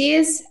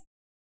pregnancies.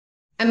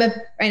 I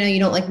know you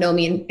don't know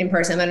me in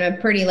person, but I'm a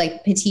pretty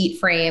petite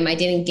frame. I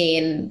didn't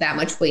gain that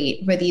much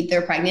weight with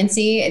either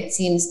pregnancy. It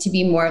seems to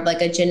be more of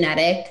a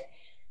genetic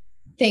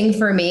thing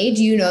for me.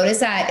 Do you notice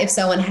that if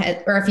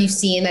you've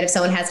seen that if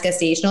someone has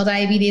gestational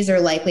diabetes,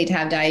 they're likely to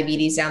have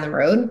diabetes down the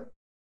road?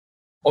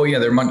 Oh yeah,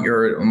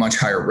 you're at a much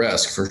higher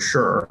risk for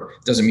sure.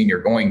 Doesn't mean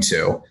you're going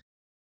to,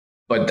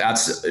 but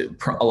that's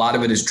a lot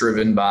of it is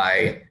driven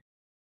by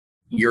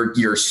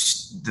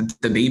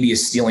the baby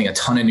is stealing a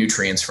ton of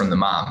nutrients from the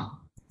mom.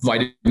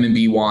 Vitamin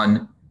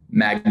B1,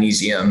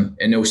 magnesium,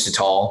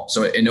 inositol.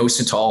 So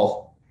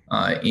inositol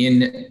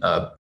in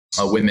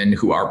women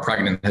who are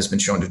pregnant has been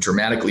shown to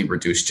dramatically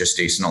reduce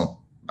gestational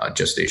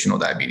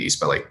diabetes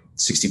by like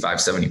 65,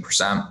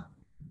 70%.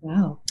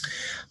 Wow.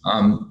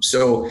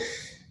 So,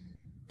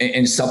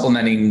 and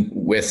supplementing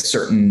with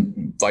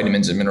certain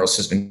vitamins and minerals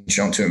has been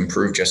shown to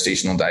improve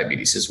gestational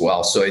diabetes as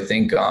well. So I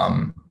think,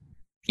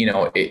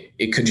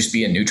 it could just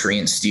be a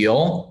nutrient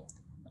steal.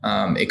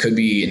 It could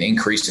be an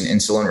increase in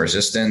insulin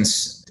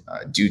resistance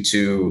due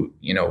to,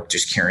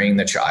 just carrying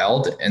the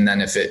child. And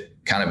then if it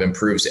kind of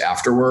improves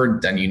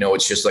afterward, then,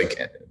 it's just like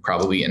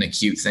probably an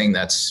acute thing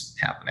that's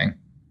happening.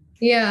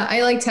 Yeah.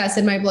 I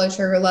tested my blood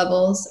sugar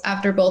levels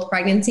after both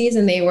pregnancies,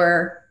 and they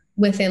were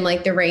within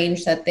like the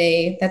range that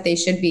they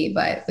should be.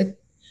 But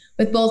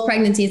with both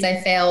pregnancies, I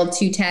failed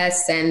 2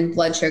 tests and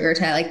blood sugar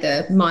to like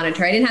the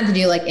monitor. I didn't have to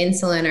do like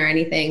insulin or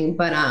anything,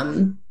 but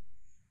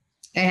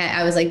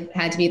I was like,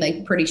 had to be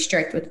like pretty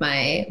strict with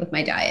my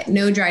diet.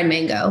 No dried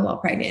mango while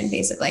pregnant,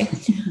 basically.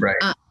 Right.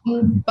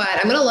 But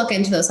I'm going to look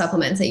into those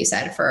supplements that you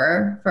said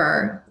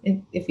for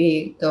if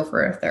we go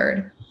for a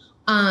third.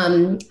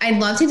 I'd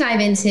love to dive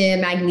into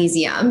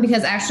magnesium,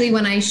 because actually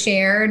when I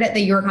shared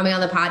that you were coming on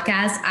the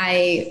podcast,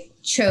 I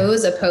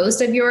chose a post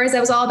of yours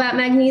that was all about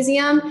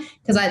magnesium,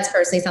 because that's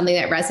personally something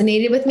that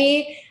resonated with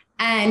me.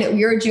 And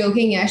we were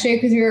joking yesterday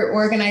because we were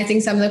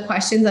organizing some of the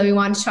questions that we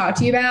wanted to talk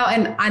to you about.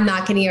 And I'm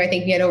not kidding you. I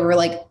think we had over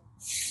like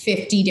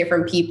 50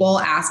 different people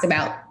ask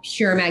about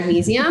pure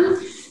magnesium.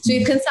 So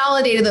we've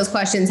consolidated those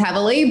questions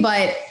heavily.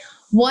 But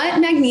what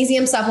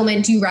magnesium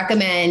supplement do you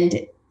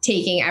recommend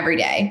taking every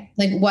day?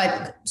 Like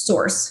what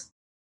source?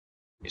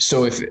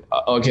 So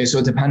so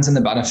it depends on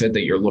the benefit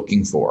that you're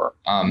looking for.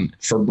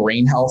 For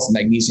brain health,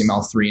 magnesium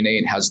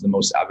L-threonate has the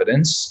most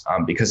evidence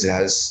because it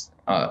has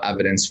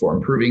evidence for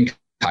improving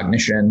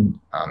cognition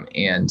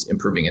and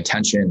improving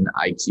attention,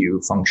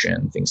 IQ,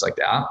 function, things like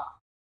that.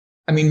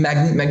 I mean,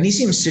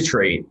 magnesium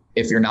citrate,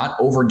 if you're not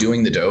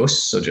overdoing the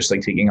dose, so just like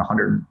taking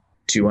 100,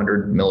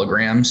 200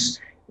 milligrams,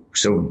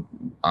 so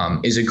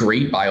is a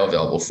great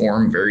bioavailable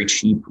form, very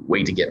cheap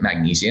way to get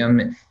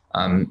magnesium.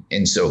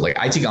 And so like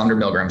I take 100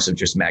 milligrams of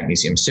just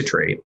magnesium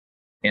citrate,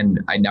 and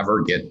I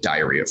never get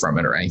diarrhea from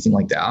it or anything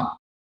like that.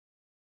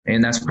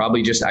 And that's probably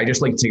I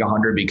just like to take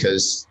 100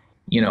 because,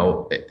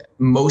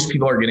 most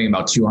people are getting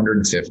about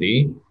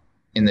 250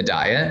 in the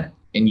diet,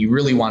 and you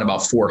really want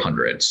about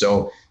 400.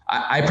 So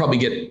I probably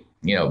get,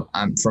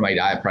 for my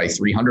diet, probably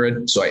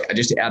 300. So I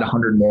just add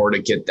 100 more to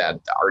get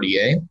that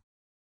RDA.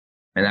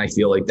 And I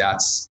feel like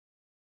that's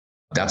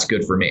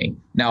good for me.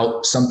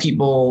 Now, some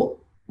people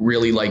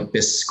really like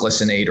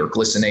bisglycinate or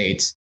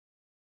glycinate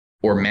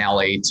or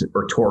malate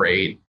or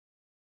taurate.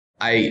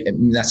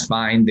 That's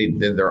fine.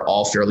 They're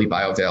all fairly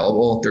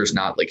bioavailable. There's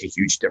not like a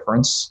huge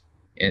difference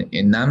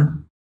in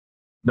them.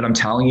 But I'm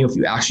telling you, if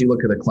you actually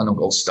look at the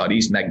clinical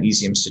studies,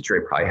 magnesium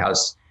citrate probably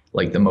has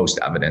like the most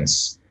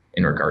evidence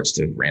in regards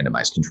to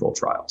randomized controlled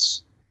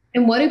trials.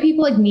 And what do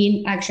people like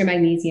need extra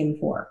magnesium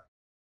for?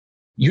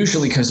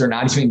 Usually because they're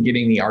not even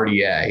getting the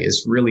RDA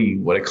is really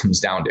what it comes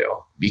down to,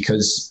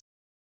 because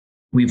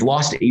we've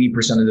lost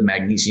 80% of the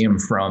magnesium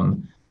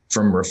from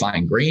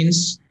refined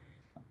grains.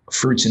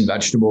 Fruits and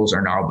vegetables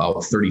are now about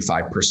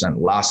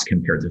 35% less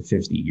compared to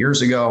 50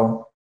 years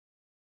ago.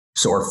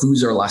 So our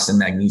foods are less in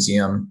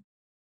magnesium.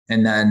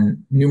 And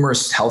then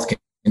numerous health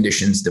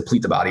conditions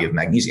deplete the body of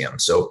magnesium.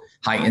 So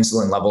high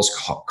insulin levels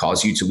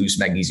cause you to lose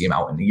magnesium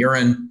out in the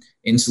urine.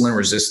 Insulin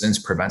resistance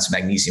prevents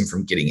magnesium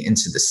from getting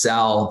into the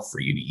cell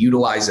for you to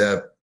utilize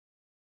it.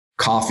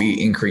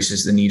 Coffee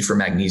increases the need for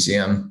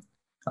magnesium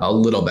a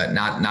little bit,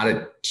 not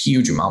a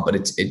huge amount, but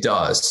it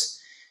does.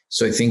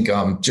 So I think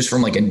just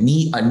from like a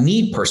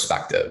need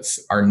perspective,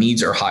 our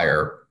needs are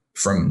higher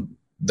from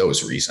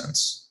those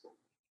reasons.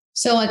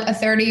 So like a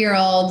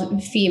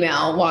 30-year-old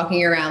female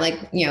walking around,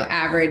 like,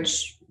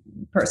 average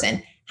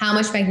person, how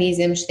much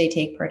magnesium should they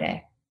take per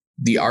day?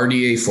 The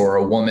RDA for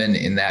a woman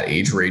in that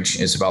age range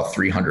is about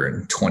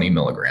 320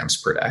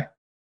 milligrams per day.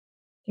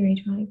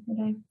 320 per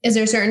day. Is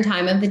there a certain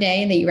time of the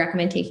day that you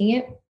recommend taking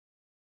it?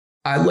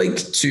 I like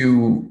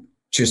to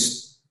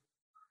just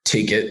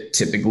take it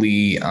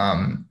typically,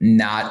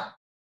 not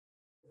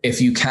if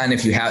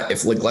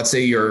let's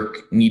say you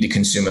need to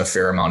consume a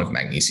fair amount of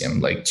magnesium,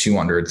 like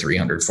 200,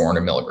 300,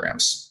 400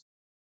 milligrams,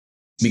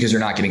 because you're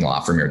not getting a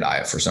lot from your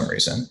diet for some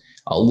reason.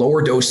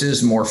 Lower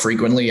doses more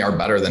frequently are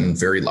better than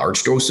very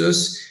large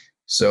doses.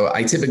 So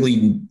I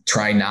typically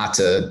try not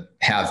to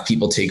have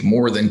people take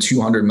more than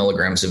 200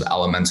 milligrams of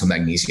elemental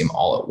magnesium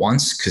all at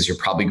once, because you're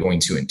probably going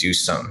to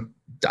induce some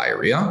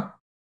diarrhea.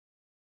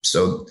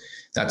 So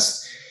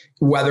that's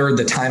whether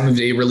the time of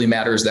day really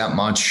matters that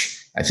much.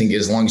 I think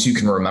as long as you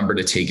can remember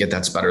to take it,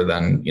 that's better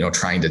than,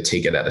 trying to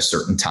take it at a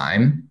certain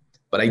time.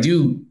 But I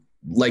do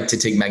like to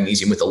take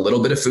magnesium with a little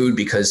bit of food,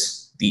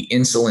 because the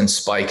insulin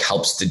spike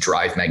helps to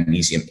drive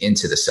magnesium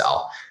into the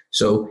cell.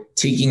 So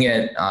taking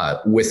it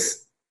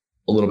with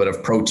a little bit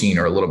of protein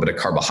or a little bit of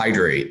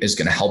carbohydrate is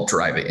going to help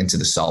drive it into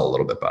the cell a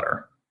little bit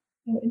better.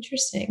 Oh,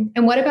 interesting.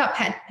 And what about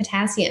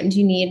potassium? Do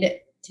you need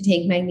to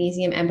take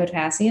magnesium and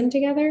potassium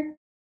together?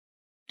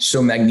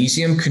 So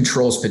magnesium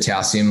controls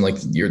potassium, like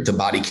the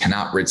body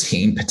cannot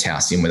retain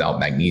potassium without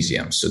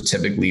magnesium. So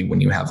typically when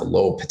you have a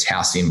low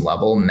potassium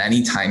level,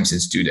 many times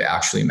it's due to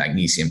actually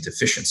magnesium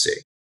deficiency.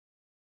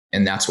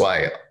 And that's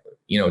why,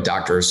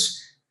 doctors,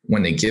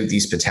 when they give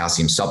these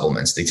potassium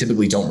supplements, they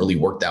typically don't really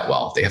work that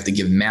well. They have to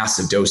give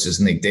massive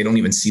doses and they don't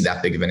even see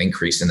that big of an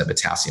increase in the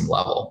potassium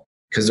level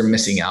because they're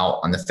missing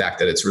out on the fact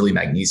that it's really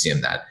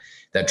magnesium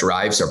that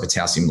drives our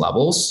potassium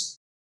levels.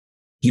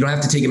 You don't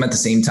have to take them at the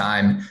same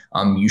time.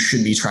 You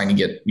should be trying to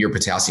get your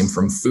potassium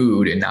from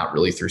food and not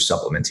really through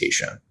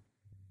supplementation.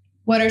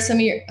 What are some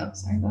of your,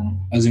 sorry, go ahead.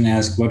 I was going to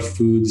ask, what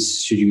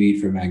foods should you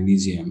eat for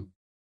magnesium?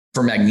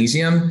 For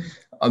magnesium,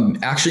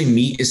 actually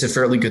meat is a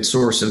fairly good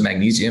source of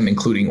magnesium,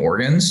 including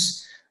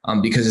organs,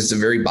 because it's a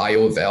very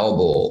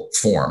bioavailable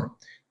form.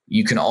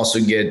 You can also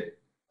get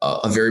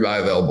a very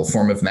bioavailable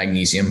form of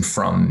magnesium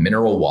from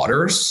mineral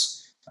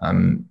waters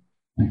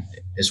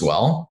as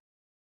well.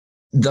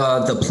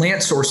 The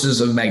plant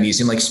sources of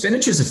magnesium, like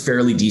spinach is a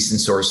fairly decent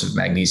source of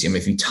magnesium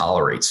if you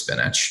tolerate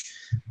spinach.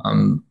 A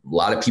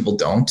lot of people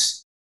don't.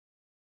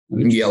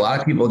 Yeah, a lot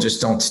of people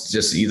just don't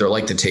either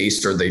like the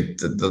taste or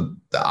the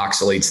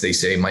oxalates they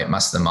say might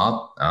mess them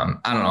up.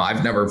 I don't know.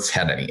 I've never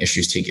had any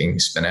issues taking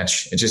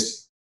spinach. It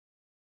just,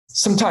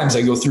 sometimes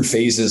I go through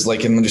phases,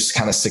 like I'm just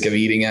kind of sick of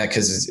eating it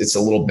because it's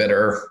a little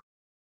bitter.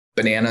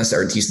 Bananas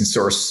are a decent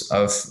source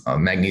of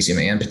magnesium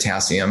and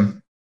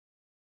potassium.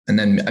 And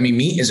then,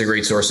 meat is a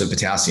great source of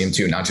potassium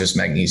too, not just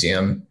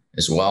magnesium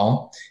as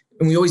well.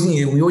 And we always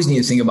need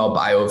to think about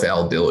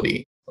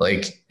bioavailability.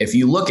 Like if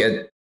you look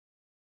at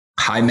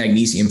high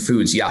magnesium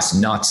foods, yes,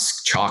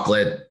 nuts,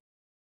 chocolate,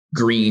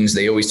 greens,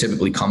 they always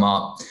typically come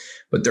up,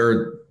 but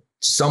they're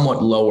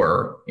somewhat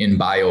lower in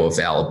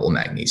bioavailable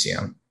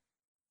magnesium,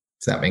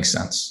 if that makes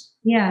sense.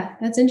 Yeah,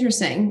 that's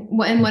interesting.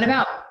 And what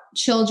about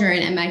children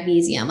and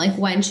magnesium? Like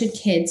when should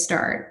kids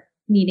start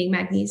needing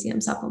magnesium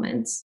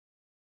supplements?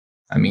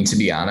 To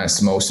be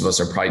honest, most of us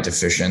are probably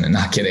deficient and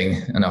not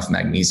getting enough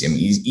magnesium,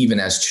 even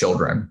as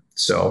children.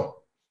 So,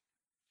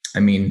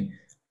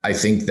 I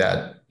think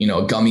that,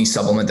 a gummy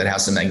supplement that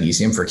has some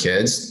magnesium for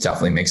kids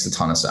definitely makes a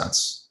ton of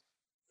sense.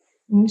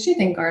 I actually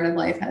think Garden of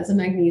Life has a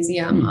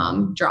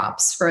magnesium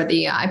drops for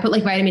I put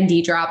like vitamin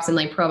D drops and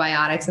like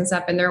probiotics and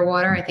stuff in their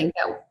water. I think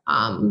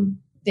that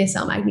they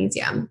sell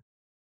magnesium.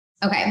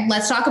 Okay,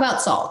 let's talk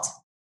about salt.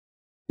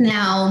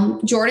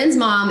 Now, Jordan's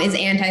mom is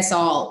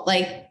anti-salt.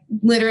 Like,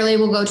 literally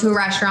will go to a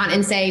restaurant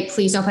and say,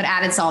 please don't put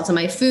added salt in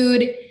my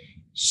food.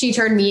 She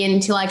turned me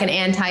into like an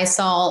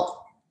anti-salt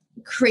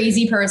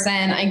crazy person.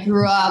 I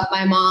grew up,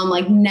 my mom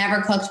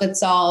never cooked with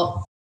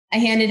salt. I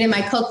handed in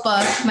my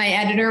cookbook. My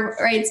editor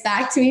writes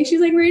back to me. She's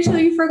like, Rachel,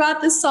 you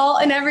forgot the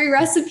salt in every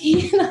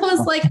recipe. And I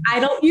was like, I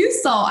don't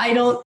use salt. I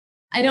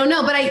don't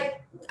know. But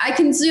I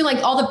consume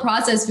like all the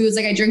processed foods.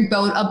 Like I drink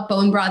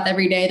bone broth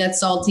every day. That's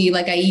salty.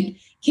 Like I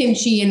eat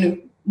kimchi and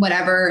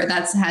whatever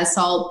that has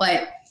salt,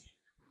 but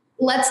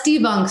let's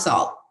debunk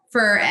salt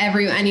for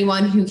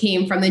anyone who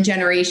came from the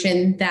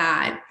generation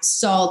that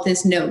salt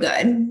is no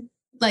good.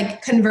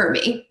 Like, convert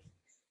me.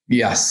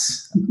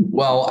 Yes.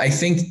 Well, I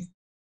think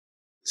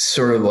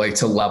sort of like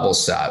to level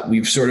set,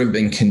 we've sort of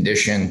been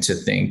conditioned to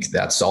think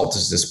that salt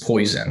is this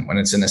poison when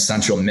it's an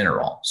essential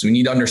mineral. So we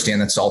need to understand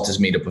that salt is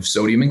made up of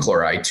sodium and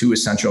chloride, two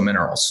essential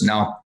minerals. So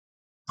now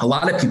a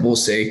lot of people will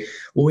say,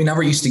 well, we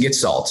never used to get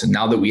salt. And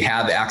now that we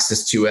have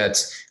access to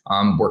it,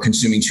 we're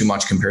consuming too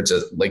much compared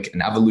to like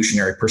an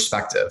evolutionary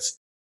perspective.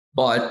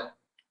 But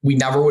we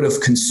never would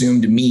have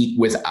consumed meat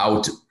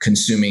without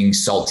consuming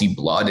salty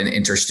blood and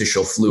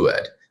interstitial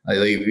fluid.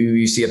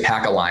 You see a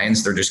pack of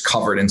lions, they're just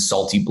covered in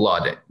salty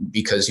blood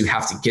because you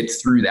have to get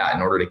through that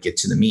in order to get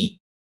to the meat.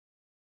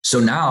 So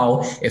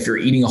now if you're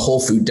eating a whole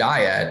food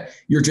diet,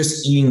 you're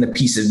just eating the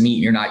piece of meat.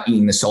 You're not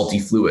eating the salty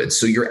fluids.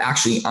 So you're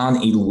actually on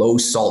a low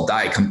salt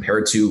diet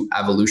compared to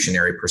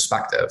evolutionary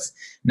perspective.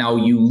 Now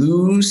you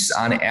lose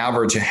on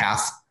average a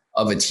half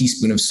of a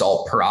teaspoon of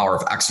salt per hour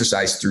of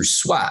exercise through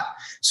sweat.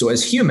 So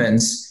as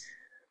humans,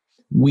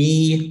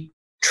 we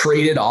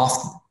traded off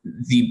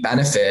the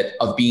benefit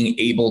of being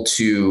able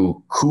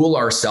to cool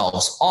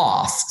ourselves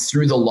off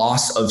through the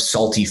loss of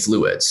salty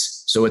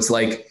fluids. So it's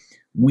like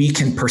we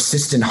can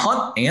persistent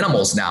hunt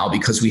animals now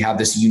because we have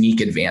this unique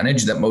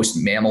advantage that most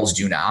mammals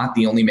do not.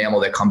 The only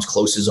mammal that comes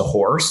close is a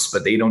horse,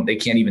 but they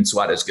can't even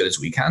sweat as good as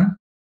we can,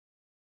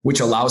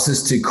 which allows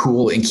us to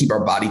cool and keep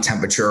our body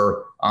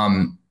temperature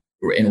and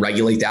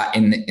regulate that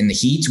in the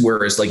heat.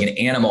 Whereas like an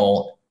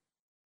animal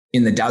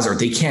in the desert,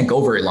 they can't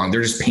go very long.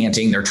 They're just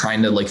panting. They're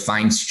trying to like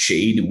find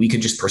shade. We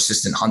could just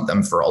persistent hunt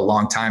them for a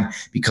long time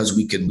because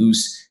we could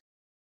lose,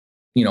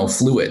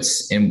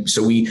 fluids. And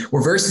so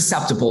we're very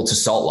susceptible to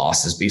salt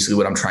loss is basically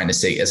what I'm trying to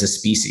say as a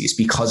species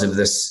because of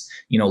this,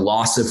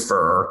 loss of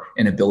fur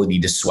and ability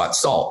to sweat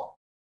salt.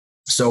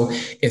 So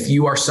if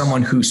you are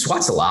someone who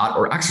sweats a lot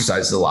or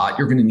exercises a lot,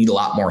 you're going to need a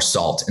lot more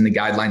salt. And the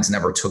guidelines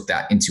never took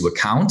that into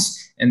account.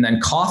 And then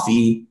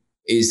coffee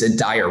is a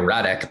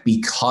diuretic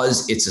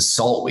because it's a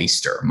salt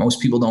waster.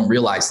 Most people don't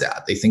realize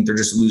that. They think they're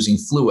just losing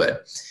fluid.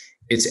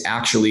 It's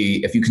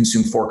actually, if you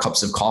consume 4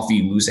 cups of coffee,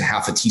 you lose a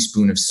half a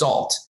teaspoon of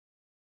salt.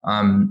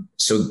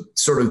 So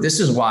sort of this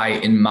is why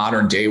in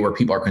modern day where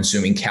people are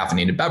consuming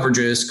caffeinated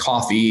beverages,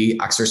 coffee,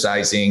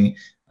 exercising,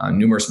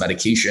 numerous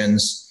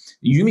medications,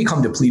 you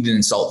become depleted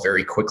in salt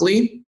very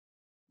quickly.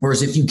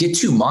 Whereas if you get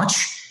too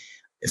much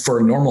for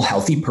a normal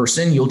healthy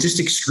person, you'll just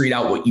excrete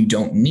out what you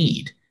don't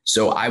need.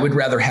 So I would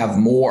rather have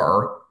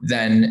more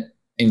and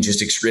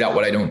just excrete out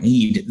what I don't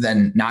need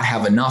than not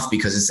have enough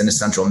because it's an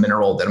essential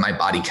mineral that my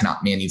body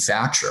cannot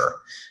manufacture.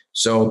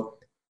 So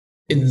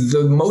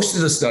most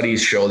of the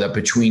studies show that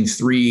between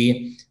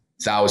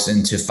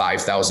 3,000 to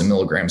 5,000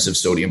 milligrams of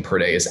sodium per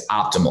day is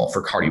optimal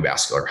for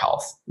cardiovascular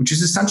health, which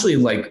is essentially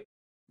like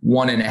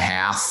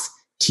 1.5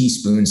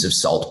 teaspoons of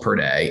salt per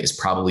day is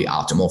probably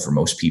optimal for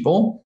most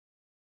people.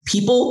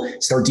 People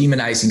start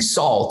demonizing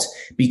salt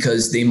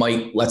because they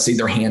might, let's say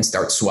their hands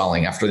start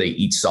swelling after they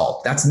eat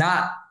salt. That's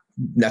not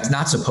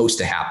supposed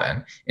to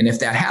happen. And if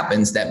that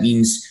happens, that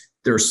means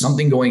there's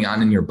something going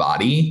on in your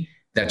body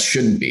that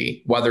shouldn't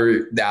be,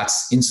 whether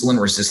that's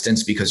insulin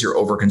resistance because you're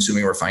over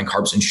consuming refined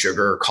carbs and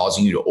sugar,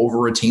 causing you to over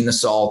retain the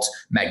salt,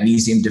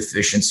 magnesium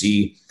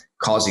deficiency,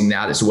 causing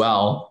that as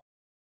well.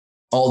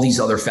 All these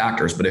other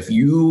factors. But if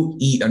you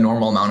eat a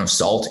normal amount of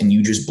salt and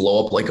you just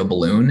blow up like a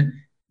balloon,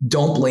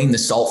 don't blame the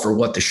salt for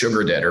what the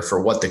sugar did or for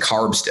what the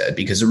carbs did,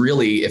 because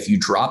really, if you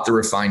drop the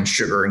refined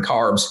sugar and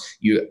carbs,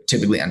 you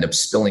typically end up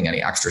spilling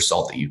any extra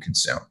salt that you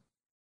consume.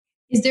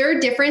 Is there a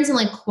difference in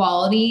like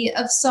quality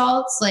of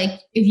salts?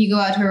 Like if you go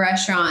out to a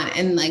restaurant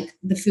and like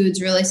the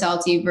food's really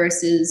salty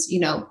versus,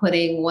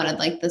 putting one of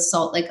like the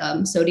salt, like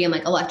sodium,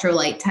 like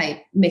electrolyte type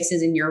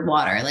mixes in your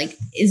water, like,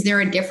 is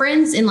there a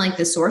difference in like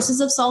the sources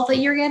of salt that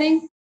you're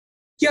getting?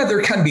 Yeah,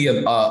 there can be a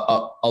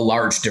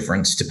large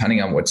difference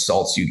depending on what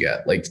salts you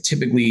get. Like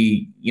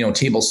typically,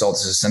 table salt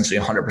is essentially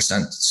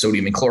 100%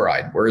 sodium and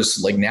chloride,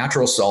 whereas like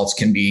natural salts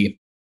can be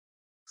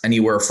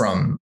anywhere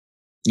from,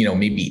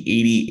 maybe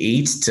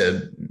 88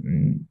 to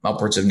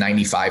upwards of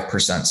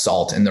 95%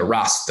 salt. And the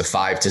rest, the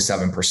 5 to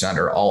 7%,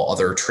 are all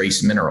other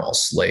trace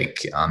minerals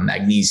like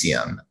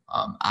magnesium,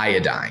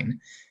 iodine,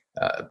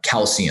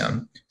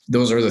 calcium.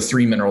 Those are the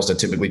 3 minerals that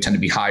typically tend to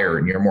be higher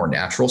in your more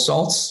natural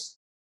salts.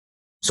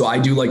 So I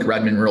do like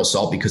Redmond real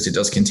salt because it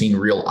does contain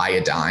real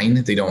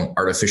iodine. They don't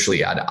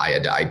artificially add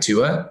iodide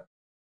to it.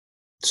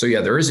 So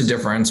yeah, there is a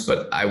difference,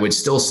 but I would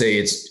still say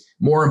it's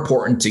more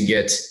important to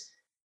get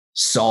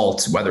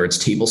salt, whether it's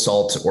table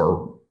salt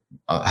or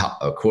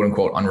a quote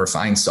unquote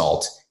unrefined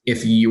salt,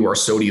 if you are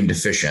sodium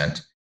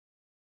deficient,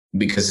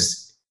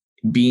 because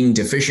being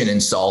deficient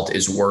in salt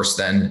is worse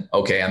than,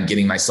 okay, I'm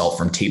getting my salt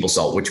from table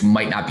salt, which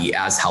might not be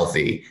as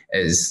healthy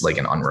as like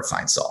an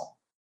unrefined salt.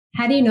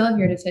 How do you know if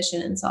you're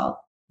deficient in salt?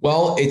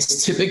 Well,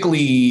 it's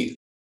typically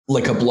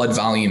like a blood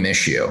volume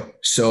issue.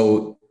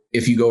 So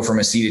if you go from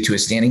a seated to a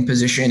standing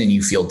position and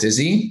you feel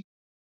dizzy,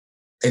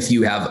 if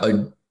you have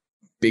a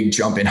big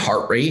jump in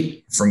heart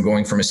rate from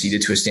going from a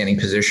seated to a standing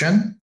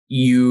position,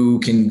 you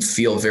can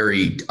feel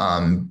very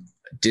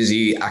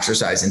dizzy,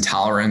 exercise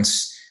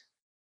intolerance.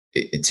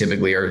 It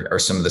typically are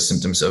some of the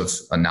symptoms of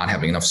not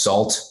having enough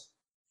salt.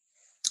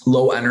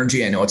 Low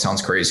energy, I know it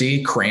sounds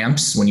crazy.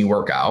 Cramps when you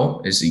work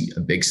out is a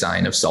big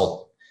sign of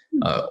salt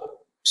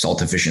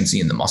deficiency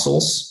in the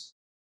muscles.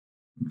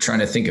 I'm trying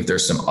to think if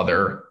there's some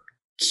other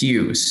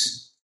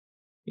cues.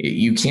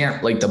 You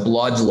can't, like the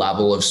blood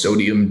level of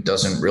sodium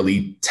doesn't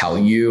really tell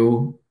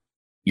you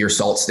your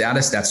salt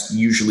status. That's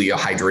usually a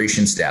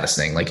hydration status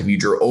thing. Like if you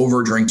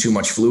drink too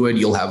much fluid,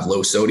 you'll have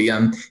low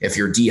sodium. If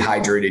you're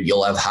dehydrated,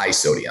 you'll have high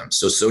sodium.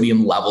 So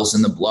sodium levels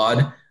in the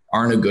blood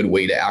aren't a good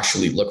way to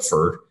actually look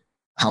for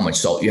how much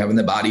salt you have in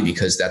the body,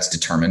 because that's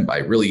determined by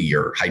really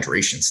your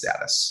hydration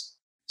status.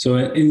 So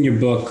in your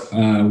book,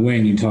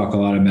 Wayne, you talk a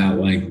lot about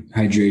like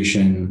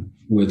hydration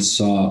with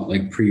salt,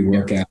 like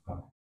pre-workout.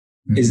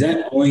 Mm-hmm. Is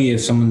that only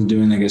if someone's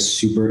doing like a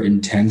super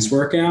intense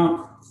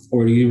workout?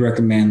 Or do you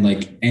recommend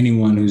like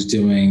anyone who's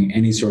doing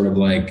any sort of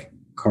like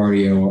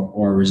cardio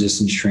or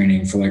resistance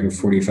training for like a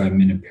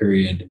 45-minute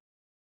period,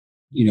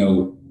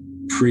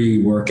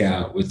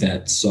 pre-workout with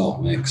that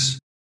salt mix?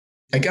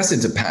 I guess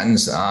it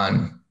depends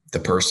on the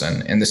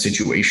person and the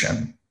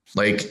situation.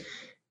 Like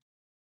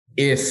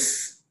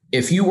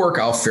if you work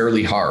out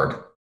fairly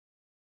hard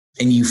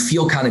and you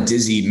feel kind of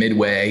dizzy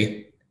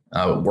midway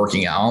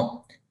working out,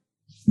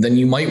 then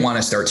you might want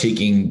to start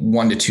taking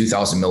 1,000 to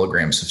 2,000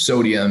 milligrams of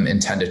sodium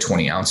and 10 to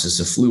 20 ounces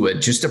of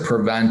fluid, just to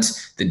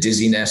prevent the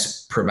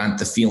dizziness, prevent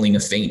the feeling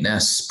of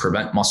faintness,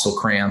 prevent muscle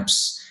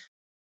cramps,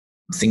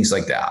 things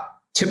like that.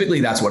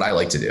 Typically, that's what I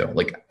like to do.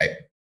 Like if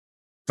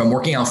I'm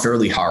working out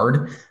fairly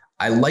hard,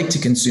 I like to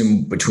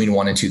consume between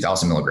 1,000 and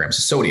 2,000 milligrams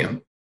of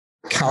sodium.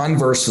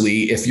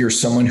 Conversely, if you're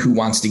someone who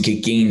wants to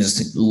get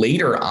gains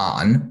later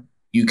on,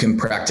 you can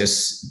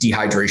practice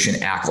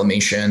dehydration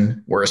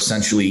acclimation, where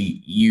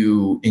essentially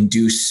you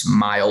induce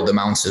mild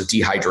amounts of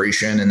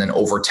dehydration, and then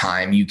over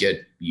time you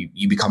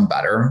become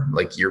better.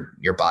 Like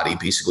your body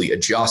basically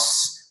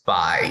adjusts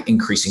by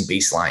increasing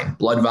baseline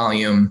blood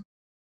volume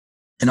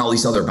and all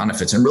these other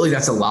benefits. And really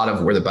that's a lot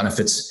of where the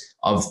benefits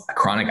of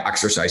chronic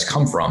exercise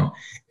come from,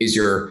 is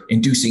you're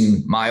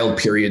inducing mild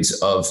periods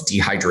of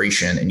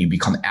dehydration and you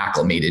become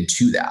acclimated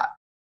to that.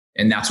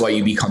 And that's why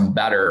you become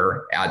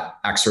better at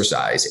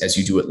exercise as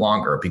you do it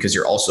longer, because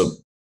you're also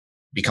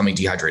becoming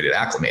dehydrated,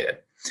 acclimated.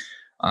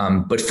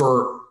 But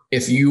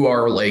if you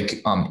are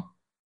like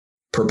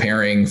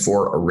preparing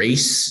for a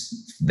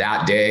race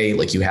that day,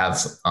 like you have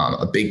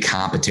a big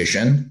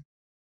competition,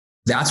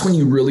 that's when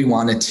you really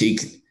want to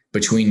take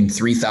between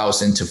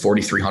 3,000 to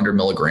 4,300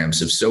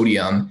 milligrams of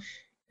sodium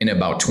in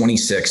about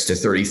 26 to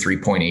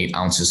 33.8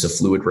 ounces of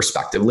fluid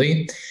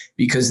respectively,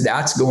 because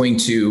that's going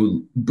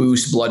to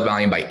boost blood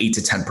volume by 8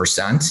 to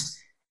 10%.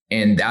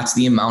 And that's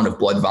the amount of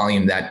blood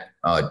volume that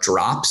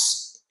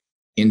drops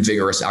in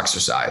vigorous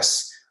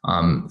exercise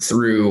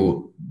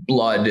through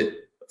blood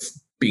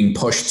being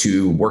pushed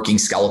to working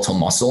skeletal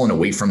muscle and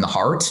away from the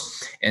heart,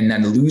 and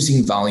then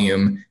losing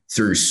volume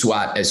through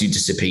sweat as you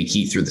dissipate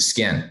heat through the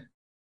skin.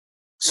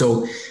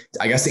 So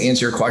I guess to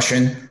answer your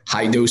question,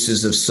 high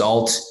doses of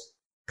salt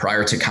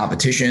prior to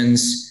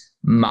competitions,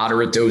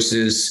 moderate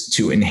doses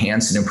to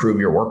enhance and improve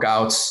your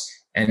workouts,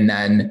 and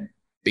then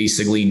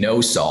basically no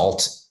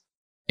salt,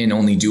 and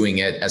only doing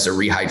it as a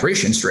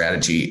rehydration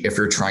strategy if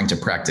you're trying to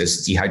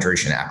practice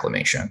dehydration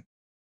acclimation.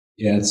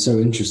 Yeah, it's so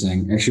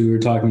interesting. Actually, we were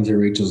talking to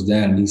Rachel's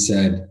dad, and he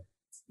said,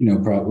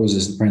 what was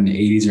this, probably in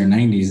the 80s or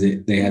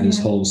 90s, they had this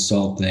whole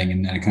salt thing,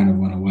 and then it kind of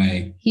went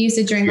away. He used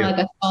to drink like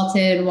a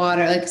salted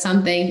water, like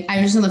something. I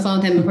was just on the phone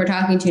with him before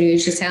talking to him. He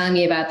was just telling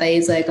me about that.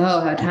 He's like,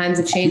 oh, how times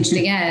have changed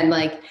again.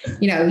 Like,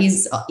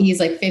 he's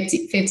like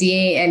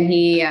 58, and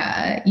he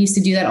used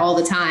to do that all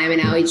the time.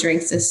 And now he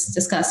drinks this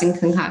disgusting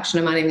concoction.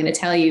 I'm not even going to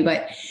tell you,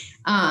 but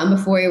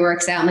before he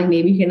works out, I'm like,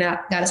 maybe you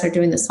got to start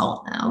doing the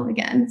salt now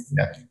again.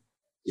 Yeah.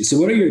 So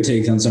what are your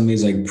takes on some of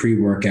these like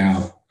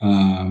pre-workout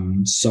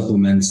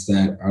supplements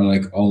that are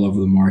like all over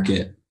the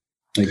market?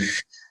 Like,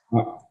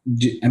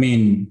 I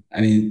mean,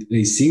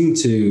 they seem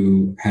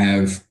to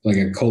have like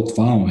a cult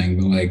following,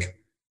 but like,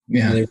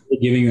 are they really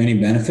giving you any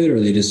benefit, or are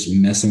they just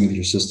messing with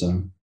your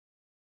system?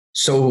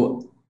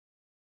 So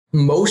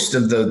most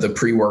of the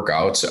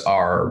pre-workouts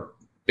are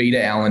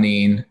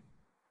beta-alanine,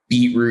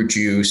 beetroot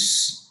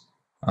juice,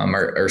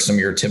 are some of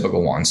your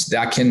typical ones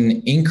that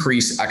can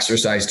increase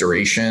exercise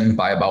duration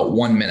by about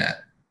 1 minute.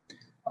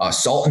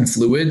 Salt and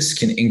fluids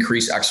can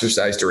increase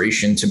exercise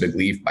duration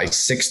typically by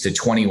 6 to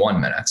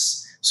 21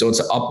 minutes. So it's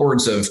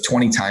upwards of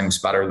 20 times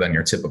better than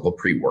your typical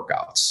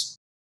pre-workouts.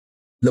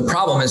 The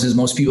problem is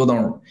most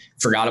people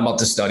forgot about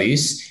the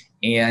studies.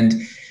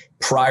 And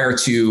prior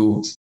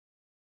to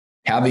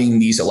having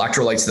these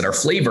electrolytes that are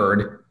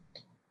flavored,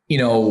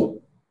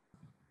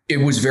 it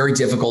was very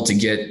difficult to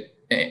get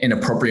an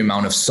appropriate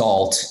amount of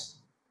salt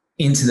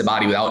into the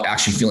body without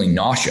actually feeling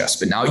nauseous.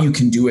 But now you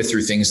can do it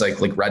through things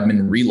like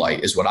Redmond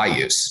Relight is what I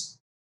use.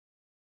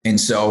 And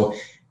so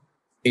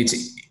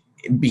it's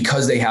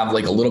because they have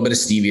like a little bit of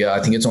stevia.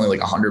 I think it's only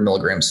like 100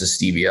 milligrams of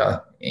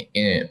stevia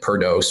per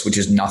dose, which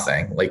is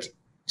nothing. Like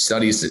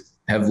studies that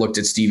have looked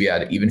at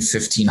stevia at even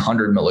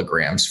 1,500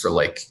 milligrams for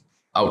like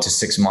out to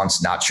 6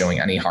 months, not showing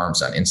any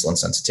harms on insulin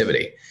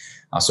sensitivity.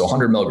 So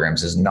 100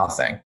 milligrams is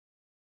nothing.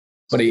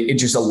 But it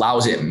just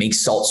allows it, makes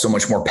salt so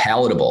much more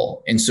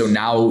palatable. And so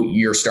now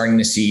you're starting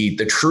to see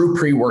the true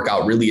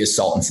pre-workout really is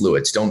salt and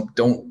fluids.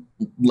 Don't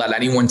let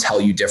anyone tell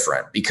you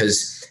different,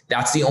 because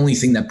that's the only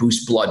thing that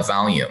boosts blood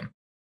volume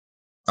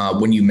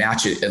when you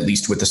match it at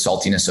least with the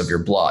saltiness of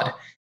your blood.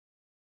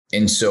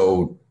 And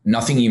so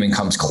nothing even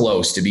comes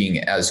close to being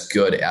as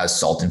good as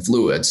salt and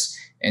fluids.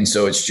 And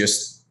so it's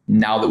just,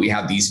 now that we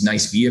have these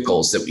nice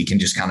vehicles that we can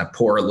just kind of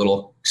pour a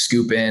little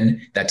scoop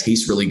in that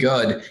tastes really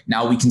good,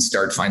 now we can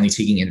start finally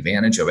taking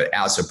advantage of it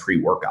as a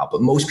pre-workout.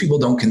 But most people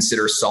don't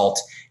consider salt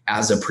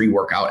as a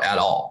pre-workout at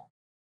all.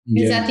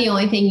 Is that the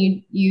only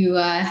thing you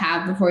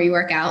have before you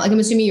work out? Like, I'm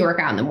assuming you work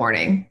out in the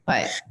morning,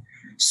 but.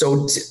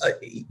 So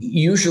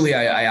usually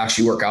I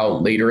actually work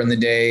out later in the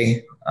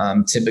day,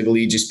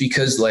 typically just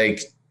because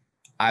like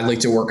I like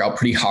to work out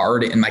pretty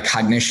hard, and my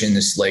cognition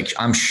is like,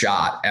 I'm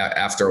shot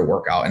after a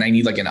workout, and I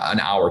need like an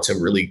hour to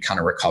really kind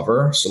of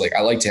recover. So like, I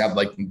like to have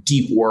like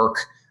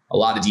a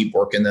lot of deep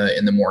work in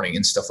the morning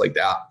and stuff like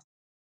that.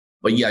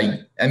 But yeah,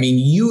 I mean,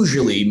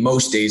 usually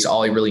most days,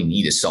 all I really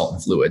need is salt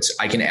and fluids.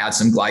 I can add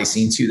some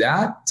glycine to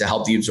that to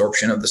help the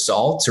absorption of the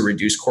salt, to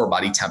reduce core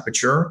body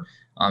temperature,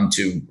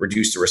 to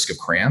reduce the risk of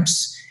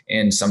cramps.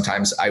 And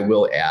sometimes I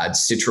will add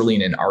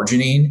citrulline and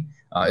arginine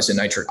as a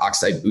nitric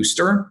oxide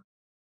booster.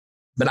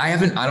 But I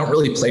don't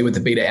really play with the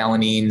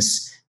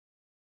beta-alanines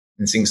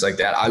and things like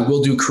that. I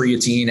will do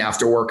creatine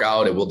after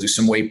workout. I will do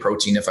some whey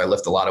protein if I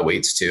lift a lot of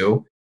weights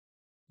too.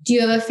 Do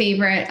you have a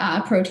favorite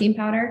protein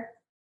powder?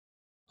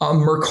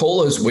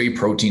 Mercola's whey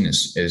protein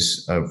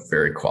is a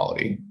very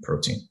quality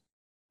protein.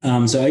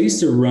 So I used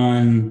to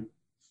run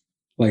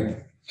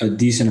like a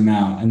decent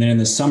amount. And then in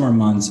the summer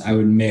months, I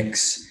would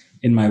mix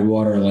in my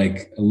water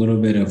like a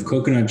little bit of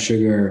coconut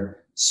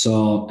sugar,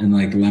 salt, and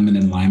like lemon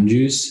and lime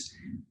juice.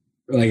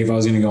 Like if I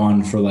was going to go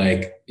on for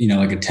like,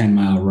 like a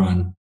 10-mile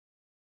run.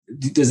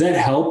 Does that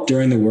help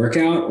during the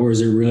workout, or is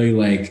it really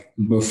like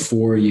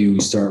before you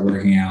start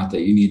working out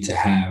that you need to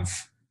have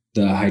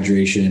the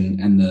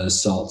hydration and the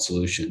salt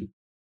solution?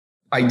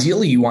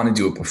 Ideally, you want to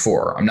do it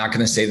before. I'm not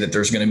going to say that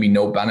there's going to be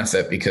no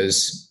benefit,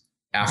 because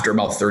after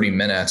about 30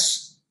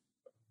 minutes,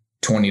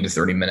 20 to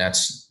 30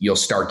 minutes, you'll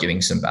start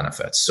getting some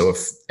benefits. So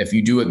if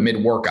you do it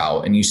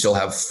mid-workout and you still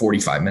have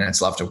 45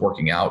 minutes left of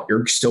working out,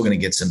 you're still going to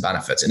get some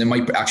benefits. And it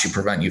might actually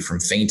prevent you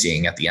from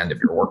fainting at the end of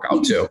your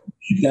workout too.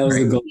 That was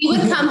the goal. You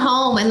would come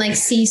home and like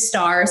see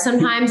stars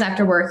sometimes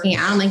after working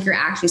out. I'm like, you're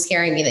actually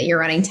scaring me that you're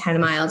running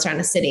 10 miles around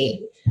a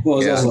city.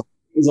 Well, it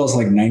was also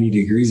like 90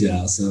 degrees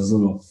out. So it was a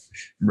little,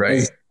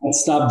 right. I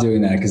stopped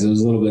doing that because it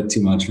was a little bit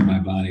too much for my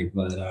body.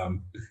 But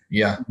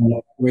yeah,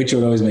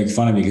 Rachel would always make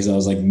fun of me because I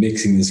was like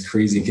mixing this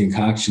crazy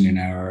concoction in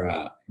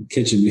our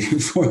kitchen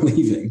before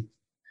leaving.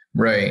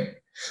 Right.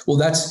 Well,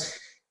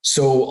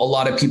 so a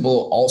lot of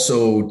people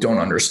also don't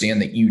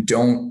understand that you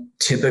don't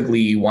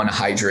typically want to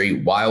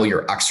hydrate while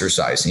you're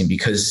exercising,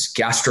 because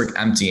gastric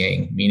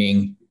emptying,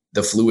 meaning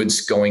the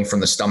fluids going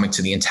from the stomach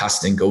to the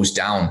intestine, goes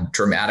down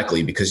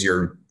dramatically because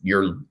your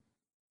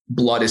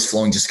blood is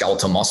flowing to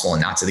skeletal muscle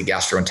and not to the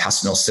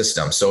gastrointestinal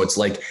system. So it's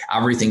like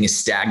everything is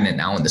stagnant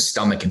now in the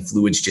stomach, and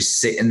fluids just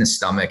sit in the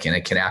stomach, and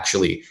it can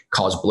actually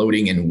cause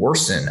bloating and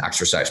worsen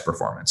exercise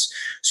performance.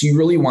 So you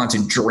really want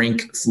to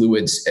drink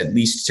fluids at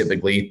least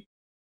typically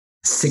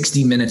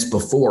 60 minutes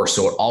before,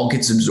 so it all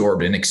gets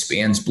absorbed and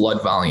expands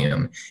blood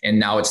volume. And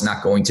now it's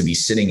not going to be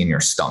sitting in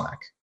your stomach.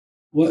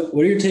 What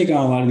are your take on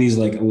a lot of these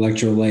like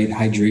electrolyte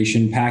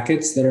hydration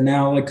packets that are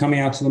now like coming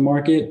out to the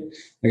market?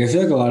 Like, I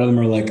feel like a lot of them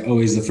are like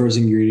always the first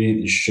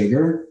ingredient is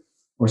sugar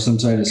or some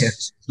sort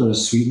of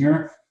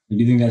sweetener. Do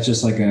you think that's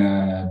just like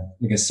a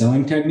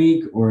selling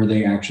technique, or are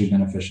they actually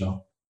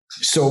beneficial?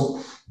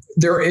 So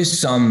there is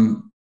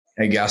some,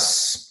 I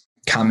guess,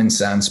 common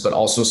sense, but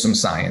also some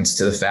science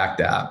to the fact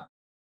that,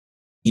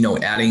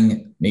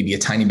 adding maybe a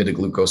tiny bit of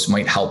glucose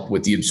might help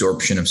with the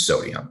absorption of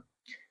sodium.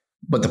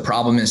 But the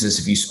problem is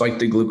if you spike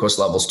the glucose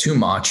levels too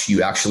much,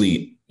 you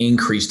actually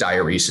increase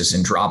diuresis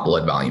and drop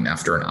blood volume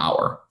after an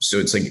hour. So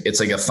it's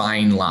like a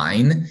fine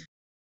line.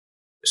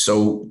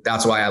 So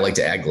that's why I like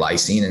to add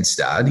glycine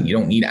instead. You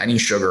don't need any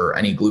sugar or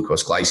any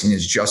glucose. Glycine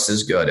is just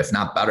as good, if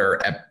not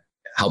better, at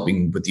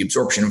helping with the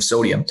absorption of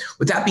sodium.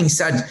 With that being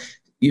said,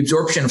 the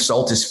absorption of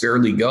salt is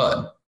fairly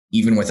good,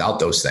 even without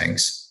those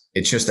things.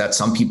 It's just that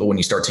some people, when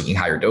you start taking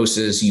higher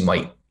doses, you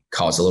might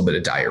cause a little bit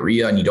of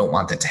diarrhea, and you don't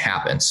want that to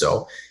happen.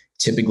 So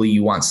typically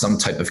you want some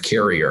type of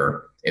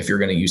carrier if you're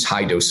going to use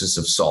high doses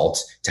of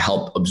salt to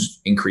help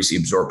increase the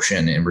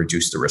absorption and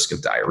reduce the risk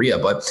of diarrhea.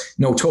 But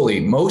no, totally.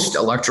 Most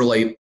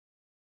electrolyte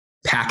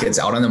packets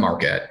out on the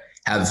market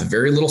have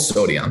very little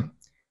sodium,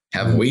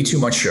 have way too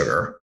much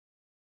sugar,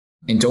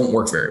 and don't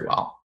work very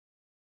well.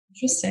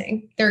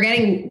 Interesting. They're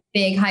getting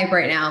big hype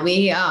right now.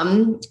 We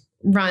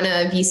run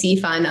a VC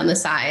fund on the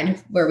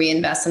side where we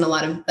invest in a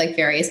lot of like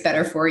various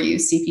better for you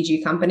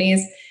CPG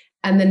companies.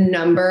 And the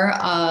number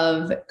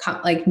of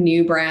like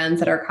new brands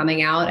that are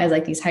coming out as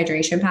like these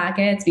hydration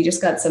packets, we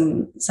just got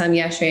some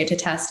yesterday to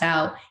test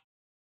out.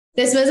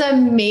 This was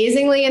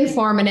amazingly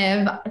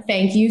informative.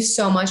 Thank you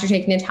so much for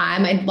taking the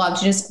time. I'd love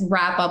to just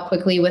wrap up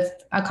quickly with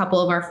a couple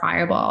of our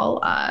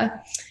fireball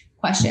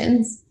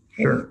questions.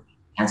 Sure.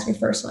 Ask your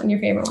first one,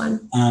 your favorite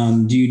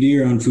one. Do you do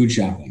your own food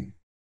shopping?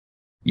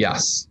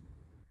 Yes,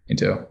 I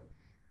do.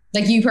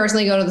 Like you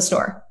personally go to the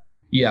store?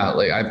 Yeah,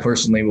 like I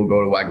personally will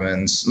go to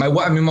Wegmans. My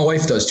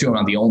wife does too. I'm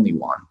not the only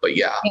one, but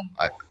yeah.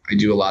 I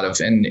do a lot of,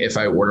 and if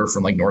I order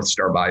from like North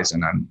Star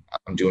Bison,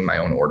 I'm doing my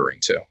own ordering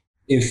too.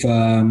 If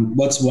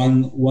what's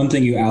one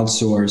thing you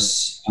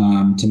outsource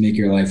to make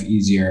your life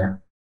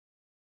easier?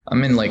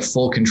 I'm in like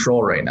full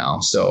control right now,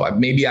 so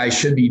maybe I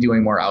should be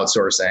doing more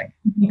outsourcing.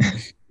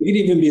 It could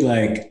even be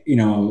like,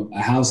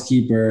 a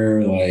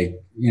housekeeper,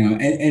 like,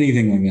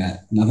 anything like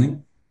that.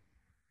 Nothing?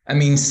 I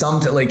mean,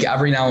 like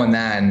every now and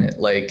then,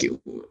 like,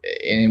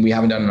 and we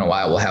haven't done it in a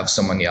while, we'll have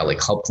someone,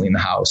 like help clean the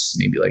house,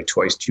 maybe like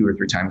 2 or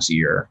 3 times a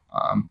year.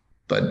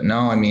 But no,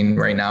 I mean,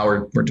 right now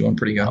we're doing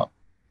pretty good.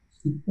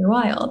 You're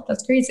wild.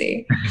 That's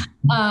crazy.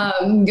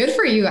 Good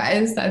for you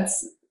guys. So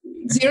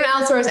you don't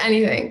outsource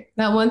anything.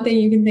 Not one thing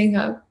you can think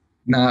of.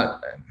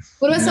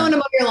 What about someone to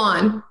mow your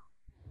lawn?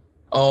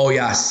 Oh,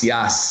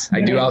 yes.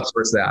 I do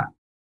outsource that.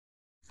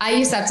 I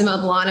used to have to mow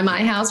the lawn in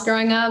my house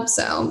growing up.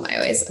 So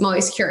I'm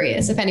always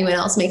curious if anyone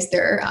else makes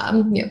their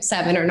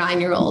 7 or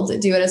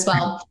 9-year-old do it as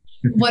well.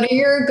 What are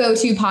your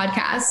go-to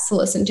podcasts to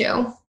listen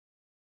to?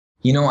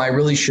 I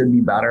really should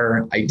be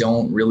better. I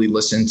don't really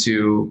listen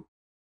to,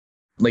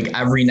 like,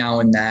 every now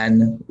and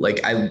then,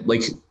 like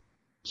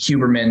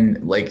Huberman,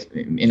 like,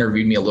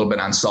 interviewed me a little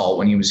bit on salt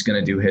when he was going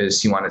to do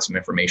he wanted some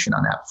information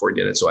on that before he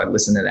did it. So I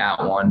listened to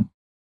that one.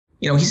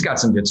 He's got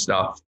some good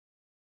stuff,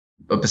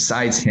 but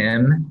besides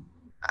him,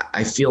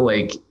 I feel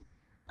like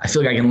I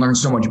feel like I can learn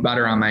so much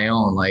better on my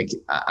own. Like,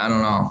 I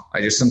don't know.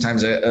 I just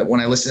sometimes when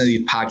I listen to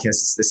these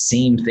podcasts, it's the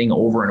same thing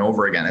over and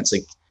over again. It's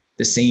like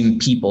the same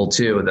people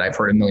too that I've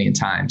heard a million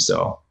times.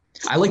 So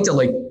I like to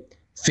like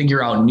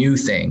figure out new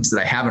things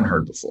that I haven't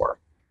heard before.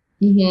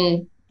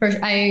 Mm-hmm.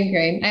 I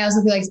agree. I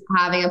also feel like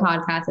having a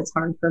podcast, it's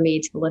hard for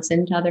me to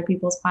listen to other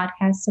people's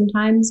podcasts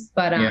sometimes.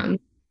 But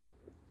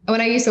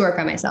when I used to work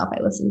by myself, I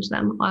listened to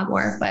them a lot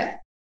more. But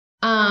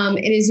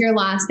it is your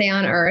last day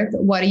on earth.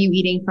 What are you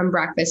eating from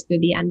breakfast through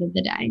the end of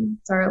the day?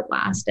 It's our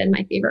last and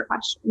my favorite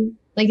question.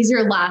 Like, is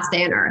your last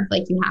day on earth?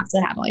 Like, you have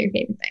to have all your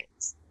favorite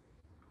things.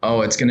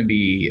 Oh, it's going to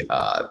be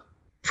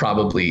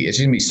it's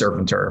going to be surf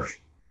and turf.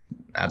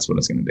 That's what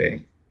it's going to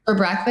be. For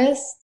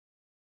breakfast?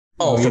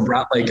 Oh,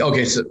 like,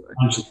 okay. So,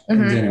 I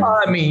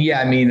mean,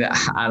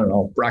 I don't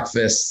know.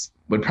 Breakfast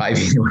would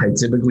probably be what I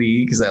typically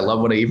eat because I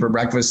love what I eat for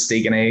breakfast,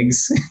 steak and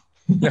eggs.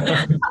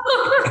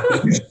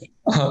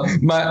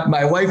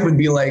 My wife would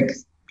be like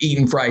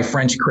eating fried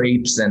French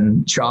crepes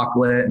and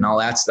chocolate and all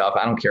that stuff.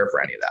 I don't care for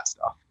any of that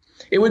stuff.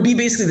 It would be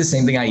basically the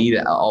same thing I eat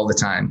all the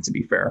time, to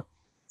be fair.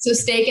 So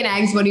steak and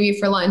eggs, what do you eat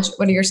for lunch?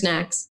 What are your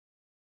snacks?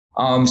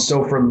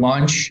 So for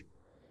lunch,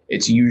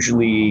 it's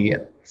usually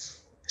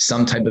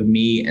some type of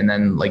meat and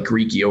then like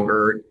Greek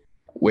yogurt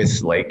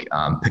with like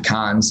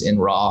pecans and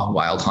raw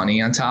wild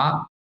honey on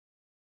top.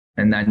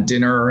 And then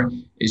dinner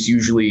is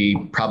usually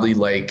probably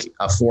like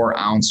a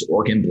 4-ounce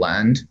organ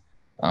blend,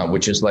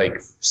 which is like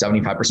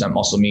 75%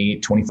 muscle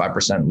meat,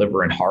 25%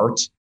 liver and heart.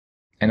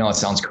 I know it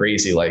sounds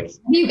crazy. Like,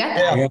 where do you get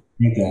that?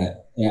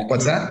 Yeah.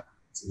 What's that?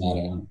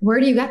 Where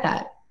do you get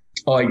that?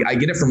 Oh, I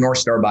get it from North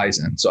Star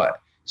Bison.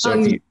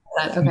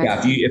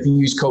 If you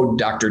use code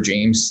Dr.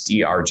 James,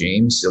 Dr.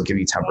 James, they'll give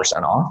you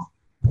 10% off.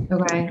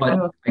 Okay.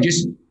 But I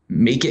just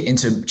make it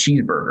into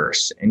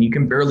cheeseburgers and you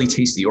can barely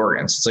taste the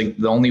organs. It's like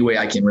the only way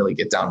I can really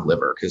get down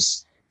liver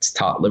because it's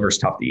tough. Liver's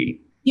tough to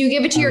eat. You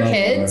give it to your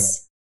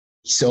kids?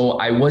 So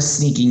I was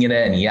sneaking it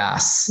in.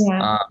 Yes.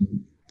 Yeah.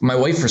 My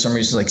wife, for some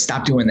reason, is like,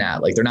 stop doing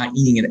that. Like they're not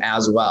eating it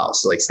as well.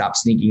 So like, stop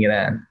sneaking it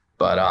in.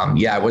 But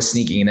I was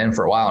sneaking it in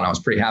for a while and I was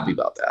pretty happy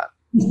about that.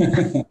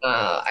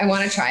 I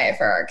want to try it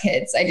for our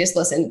kids. I just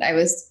listened.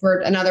 For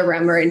another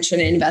room where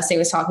investing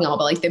was talking all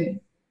about like the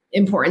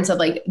importance of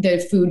like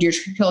the food your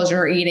children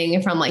are eating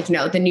from like,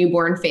 the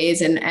newborn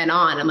phase and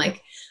on. I'm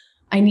like,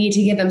 I need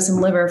to give them some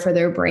liver for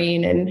their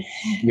brain. And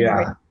if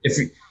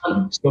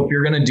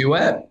you're going to do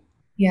it,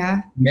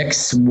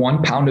 mix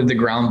 1 pound of the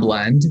ground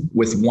blend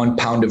with 1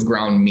 pound of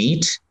ground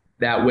meat.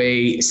 That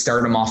way,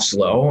 start them off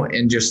slow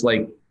and just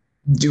like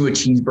do a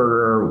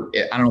cheeseburger.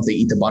 I don't know if they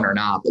eat the bun or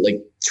not, but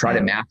like try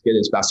to mask it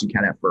as best you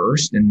can at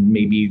first. And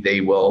maybe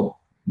they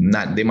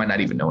might not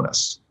even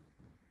notice.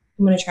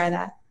 I'm going to try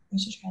that. I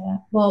should try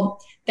that.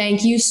 Well,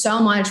 thank you so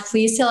much.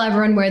 Please tell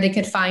everyone where they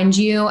could find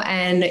you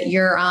and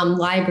your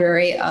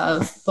library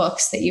of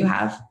books that you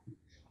have.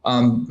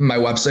 My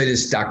website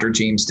is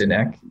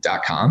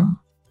drjamesdinick.com.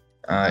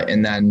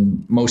 And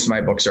then most of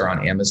my books are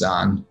on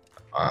Amazon,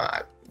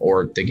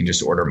 or they can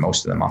just order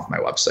most of them off my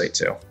website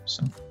too.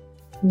 So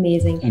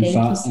amazing.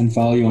 And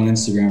follow you on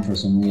Instagram for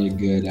some really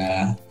good,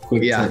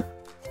 quick tips.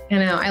 I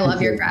know. I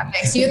love your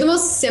graphics. You have the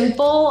most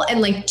simple and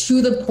like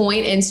to the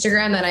point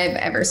Instagram that I've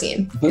ever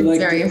seen. But it's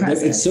very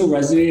impressive. It's so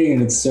resonating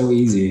and it's so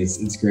easy.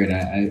 It's great.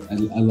 I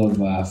love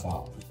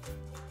following.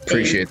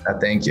 Appreciate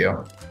that. Thank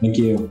you. Thank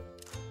you.